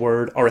for His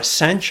Word are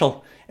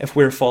essential if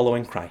we're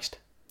following Christ.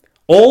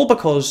 All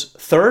because,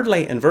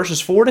 thirdly, in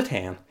verses 4 to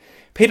 10,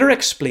 Peter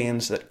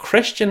explains that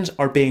Christians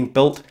are being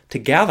built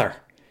together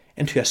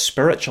into a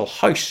spiritual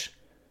house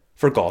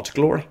for God's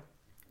glory.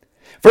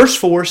 Verse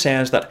 4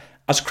 says that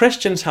as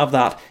Christians have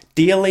that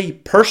daily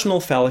personal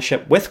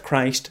fellowship with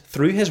Christ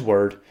through His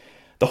Word,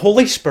 the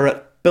Holy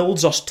Spirit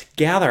builds us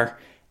together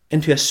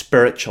into a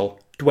spiritual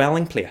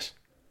dwelling place,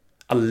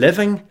 a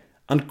living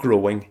and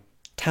growing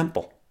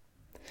temple.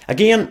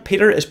 Again,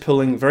 Peter is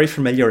pulling very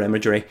familiar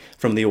imagery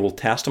from the Old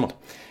Testament.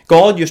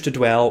 God used to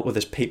dwell with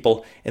His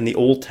people in the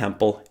Old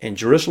Temple in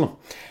Jerusalem.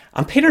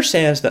 And Peter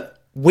says that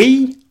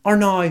we are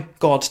now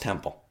God's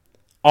temple,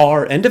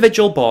 our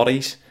individual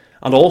bodies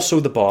and also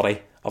the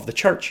body of the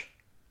church.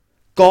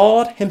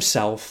 God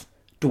Himself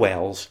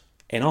dwells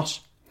in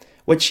us,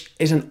 which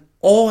is an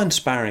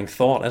awe-inspiring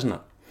thought, isn't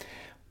it?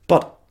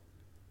 But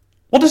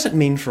what does it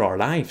mean for our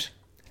lives?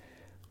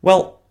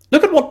 Well,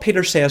 look at what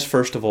Peter says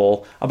first of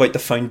all about the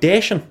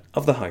foundation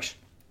of the house.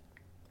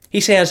 He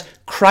says,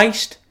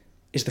 Christ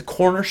is the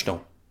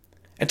cornerstone.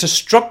 It's a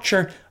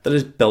structure that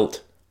is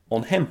built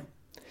on Him.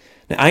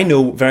 Now, I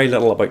know very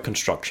little about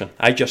construction.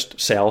 I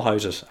just sell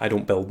houses. I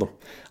don't build them.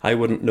 I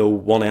wouldn't know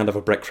one end of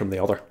a brick from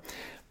the other.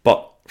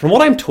 But from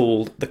what I'm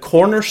told, the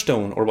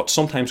cornerstone, or what's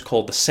sometimes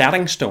called the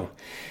setting stone,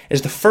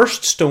 is the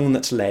first stone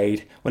that's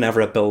laid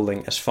whenever a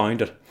building is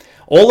founded.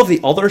 All of the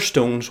other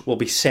stones will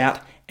be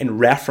set in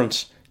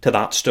reference to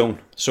that stone.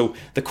 So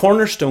the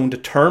cornerstone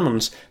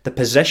determines the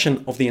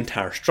position of the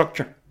entire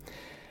structure.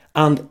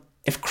 And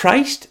if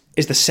Christ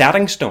is the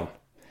setting stone,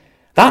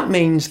 that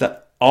means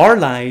that our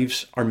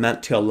lives are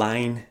meant to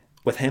align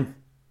with Him,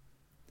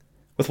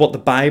 with what the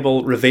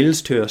Bible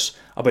reveals to us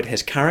about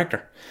His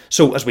character.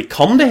 So as we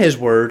come to His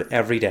Word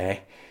every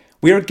day,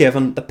 we are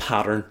given the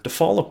pattern to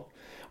follow.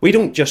 We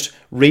don't just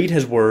read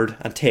His Word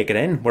and take it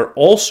in. We're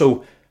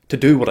also to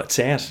do what it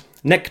says.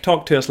 Nick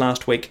talked to us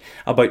last week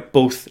about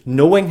both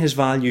knowing His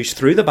values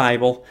through the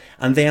Bible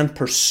and then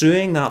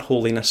pursuing that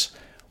holiness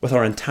with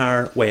our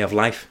entire way of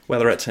life,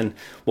 whether it's in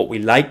what we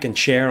like and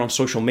share on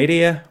social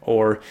media,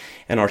 or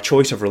in our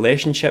choice of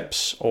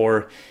relationships,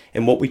 or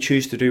in what we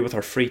choose to do with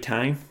our free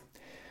time,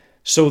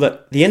 so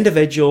that the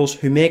individuals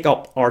who make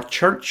up our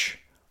church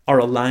are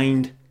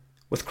aligned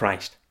with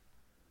Christ.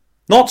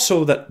 Not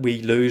so that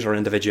we lose our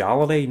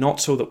individuality,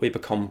 not so that we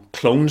become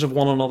clones of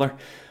one another,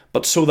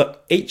 but so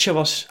that each of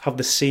us have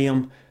the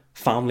same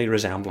family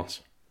resemblance.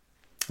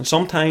 And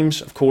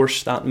sometimes, of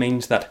course, that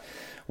means that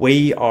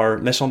we are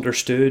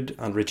misunderstood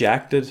and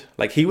rejected,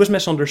 like he was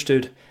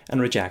misunderstood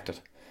and rejected.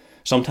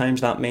 Sometimes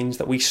that means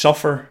that we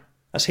suffer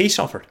as he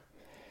suffered.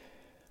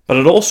 But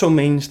it also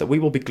means that we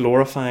will be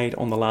glorified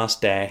on the last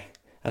day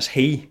as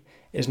he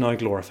is now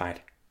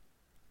glorified.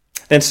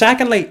 Then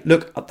secondly,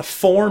 look at the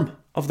form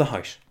of the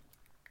house.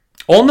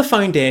 On the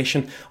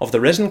foundation of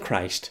the risen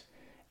Christ,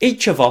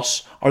 each of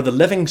us are the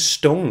living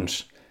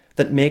stones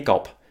that make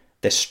up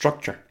this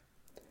structure.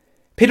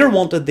 Peter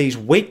wanted these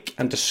weak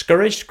and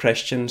discouraged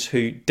Christians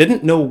who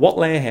didn't know what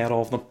lay ahead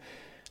of them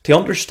to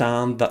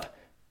understand that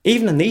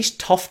even in these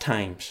tough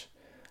times,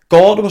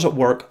 God was at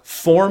work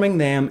forming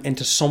them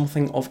into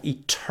something of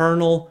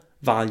eternal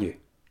value.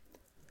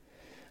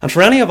 And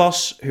for any of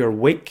us who are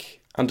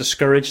weak and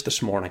discouraged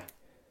this morning,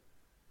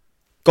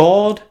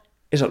 God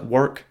is at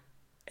work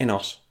in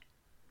us.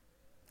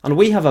 And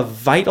we have a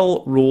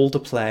vital role to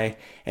play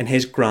in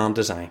his grand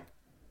design.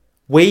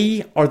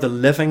 We are the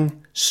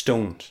living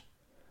stones.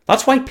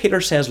 That's why Peter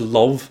says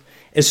love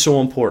is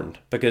so important,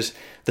 because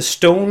the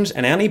stones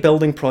in any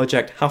building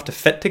project have to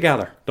fit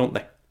together, don't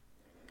they?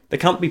 They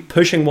can't be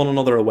pushing one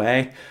another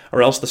away,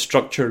 or else the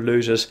structure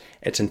loses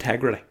its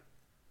integrity.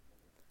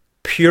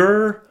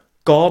 Pure,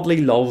 godly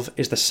love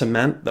is the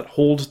cement that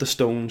holds the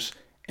stones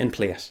in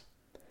place.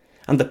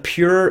 And the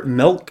pure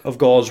milk of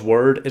God's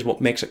word is what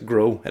makes it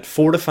grow. It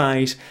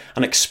fortifies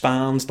and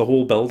expands the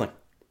whole building.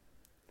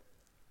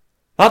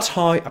 That's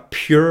how a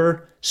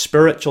pure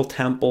spiritual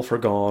temple for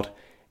God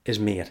is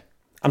made.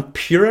 And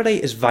purity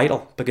is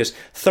vital because,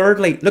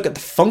 thirdly, look at the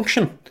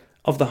function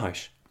of the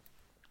house.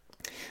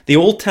 The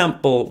old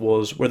temple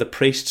was where the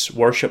priests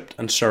worshipped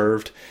and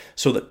served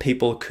so that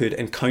people could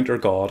encounter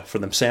God for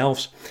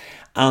themselves.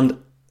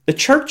 And the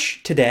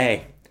church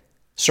today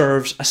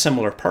serves a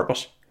similar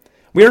purpose.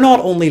 We are not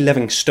only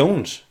living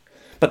stones,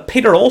 but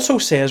Peter also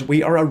says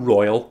we are a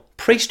royal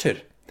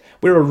priesthood.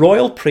 We're a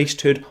royal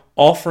priesthood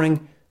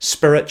offering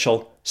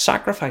spiritual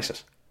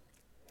sacrifices.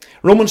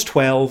 Romans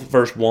 12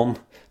 verse 1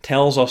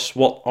 tells us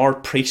what our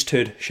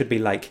priesthood should be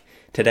like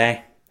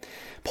today.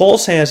 Paul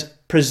says,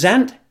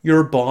 present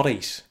your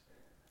bodies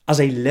as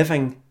a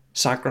living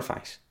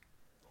sacrifice,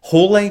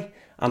 holy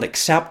and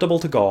acceptable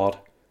to God,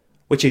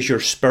 which is your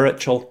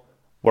spiritual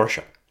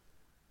worship.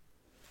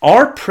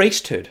 Our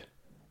priesthood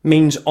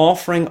means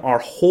offering our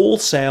whole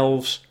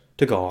selves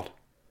to God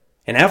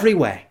in every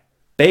way,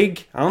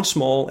 big and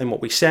small, in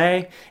what we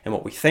say, in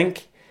what we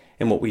think,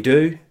 in what we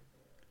do.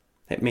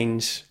 It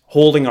means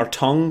holding our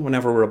tongue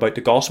whenever we're about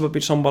to gossip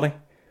about somebody.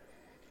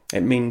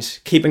 It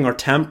means keeping our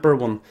temper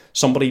when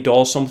somebody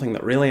does something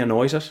that really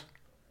annoys us.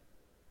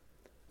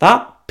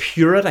 That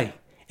purity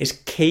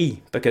is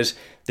key because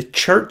the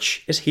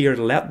church is here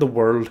to let the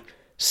world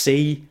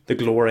see the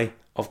glory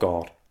of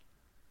God.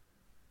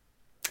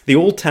 The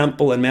old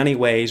temple in many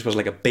ways was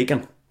like a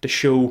beacon to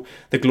show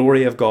the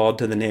glory of God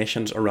to the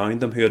nations around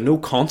them who had no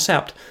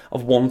concept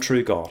of one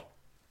true God.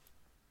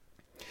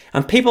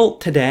 And people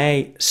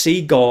today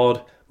see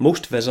God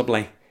most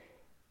visibly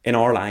in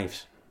our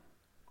lives.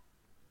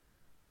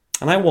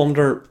 And I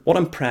wonder what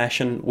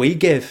impression we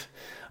give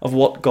of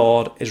what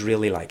God is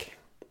really like.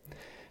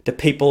 Do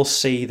people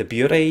see the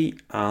beauty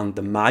and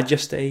the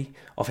majesty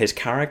of his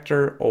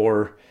character,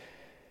 or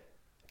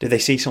do they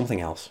see something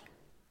else?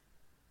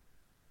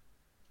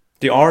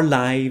 Do our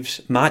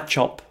lives match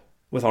up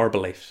with our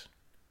beliefs?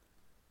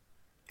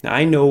 Now,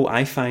 I know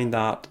I find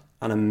that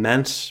an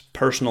immense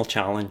personal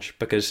challenge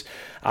because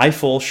I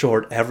fall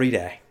short every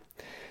day.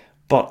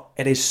 But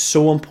it is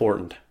so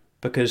important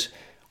because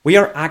we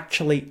are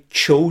actually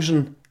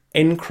chosen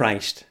in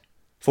Christ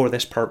for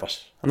this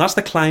purpose. And that's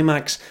the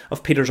climax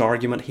of Peter's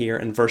argument here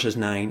in verses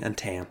 9 and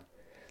 10.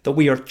 That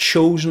we are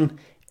chosen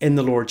in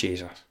the Lord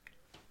Jesus.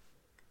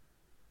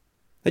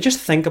 Now just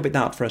think about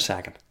that for a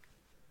second.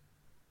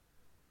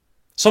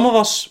 Some of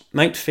us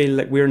might feel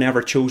like we're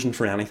never chosen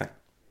for anything,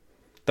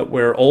 that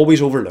we're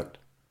always overlooked.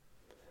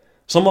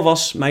 Some of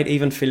us might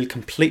even feel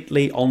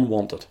completely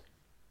unwanted.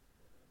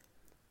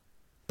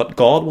 But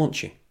God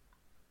wants you.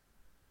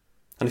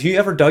 And if you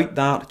ever doubt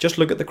that, just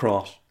look at the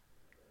cross.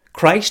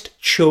 Christ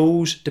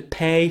chose to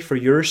pay for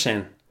your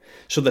sin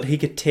so that he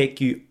could take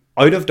you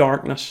out of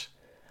darkness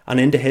and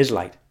into his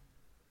light,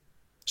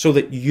 so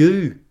that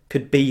you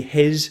could be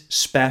his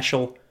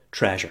special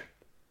treasure.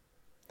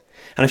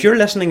 And if you're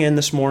listening in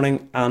this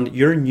morning and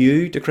you're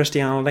new to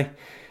Christianity,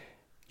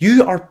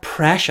 you are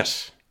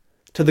precious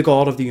to the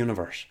God of the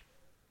universe.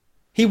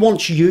 He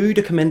wants you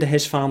to come into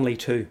his family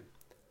too.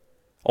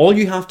 All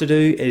you have to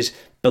do is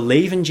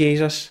believe in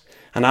Jesus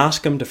and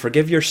ask him to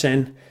forgive your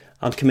sin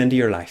and come into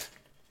your life.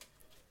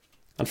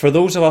 And for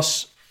those of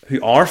us who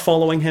are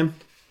following him,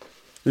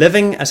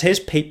 living as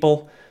his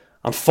people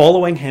and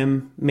following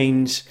him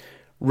means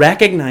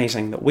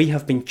recognizing that we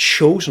have been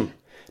chosen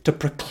to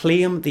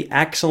proclaim the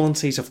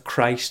excellencies of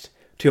Christ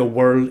to a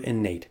world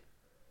in need.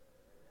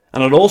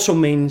 And it also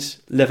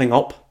means living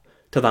up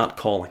to that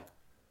calling.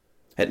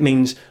 It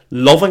means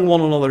loving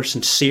one another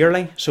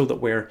sincerely so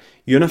that we're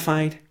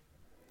unified.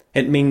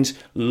 It means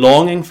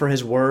longing for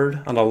His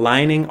word and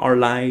aligning our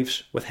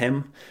lives with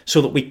Him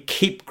so that we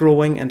keep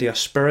growing into a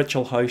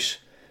spiritual house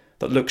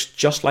that looks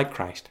just like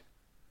Christ.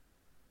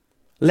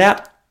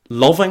 Let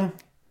loving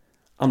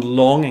and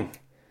longing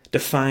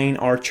define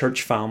our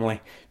church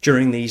family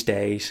during these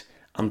days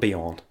and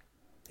beyond,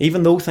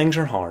 even though things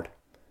are hard,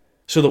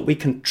 so that we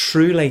can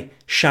truly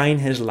shine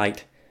His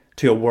light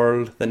to a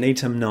world that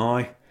needs Him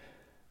now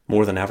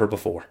more than ever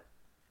before.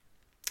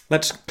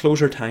 Let's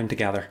close our time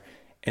together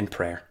in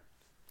prayer.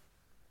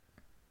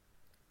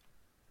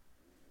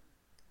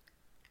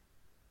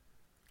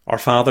 Our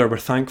Father, we're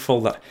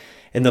thankful that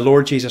in the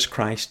Lord Jesus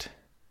Christ,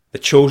 the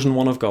chosen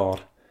one of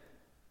God,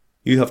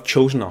 You have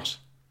chosen us.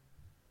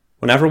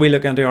 Whenever we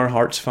look into our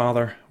hearts,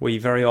 Father, we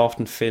very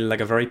often feel like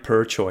a very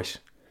poor choice.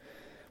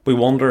 We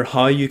wonder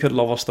how You could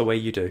love us the way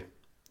You do.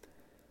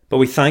 But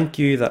we thank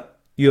You that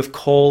You have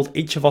called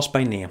each of us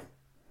by name.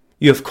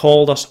 You have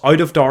called us out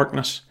of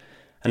darkness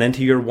and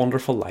into Your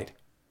wonderful light.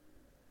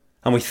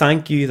 And we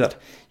thank You that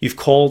You've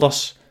called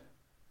us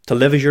to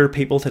live as Your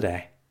people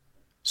today.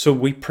 So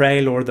we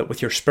pray, Lord, that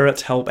with Your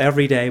Spirit's help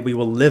every day we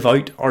will live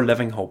out our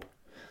living hope,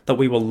 that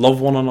we will love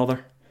one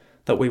another,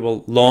 that we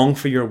will long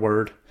for Your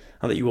word,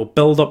 and that You will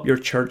build up Your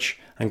church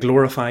and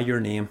glorify Your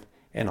name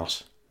in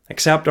us.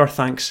 Accept our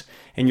thanks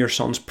in Your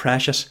Son's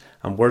precious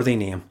and worthy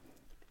name.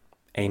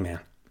 Amen.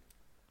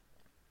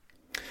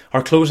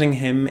 Our closing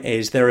hymn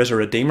is There is a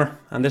Redeemer,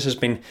 and this has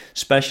been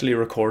specially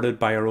recorded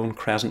by our own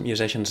Crescent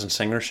musicians and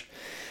singers.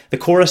 The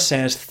chorus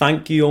says,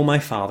 "Thank You, O my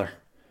Father,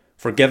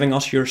 for giving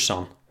us Your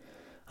Son,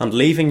 and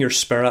leaving Your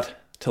Spirit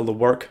till the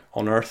work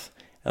on earth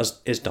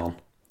is done."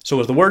 So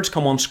as the words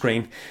come on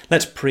screen,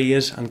 let's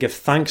praise and give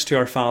thanks to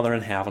our Father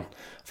in heaven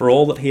for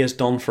all that He has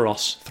done for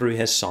us through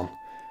His Son,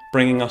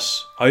 bringing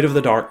us out of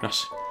the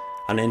darkness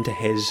and into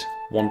His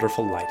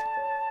wonderful light.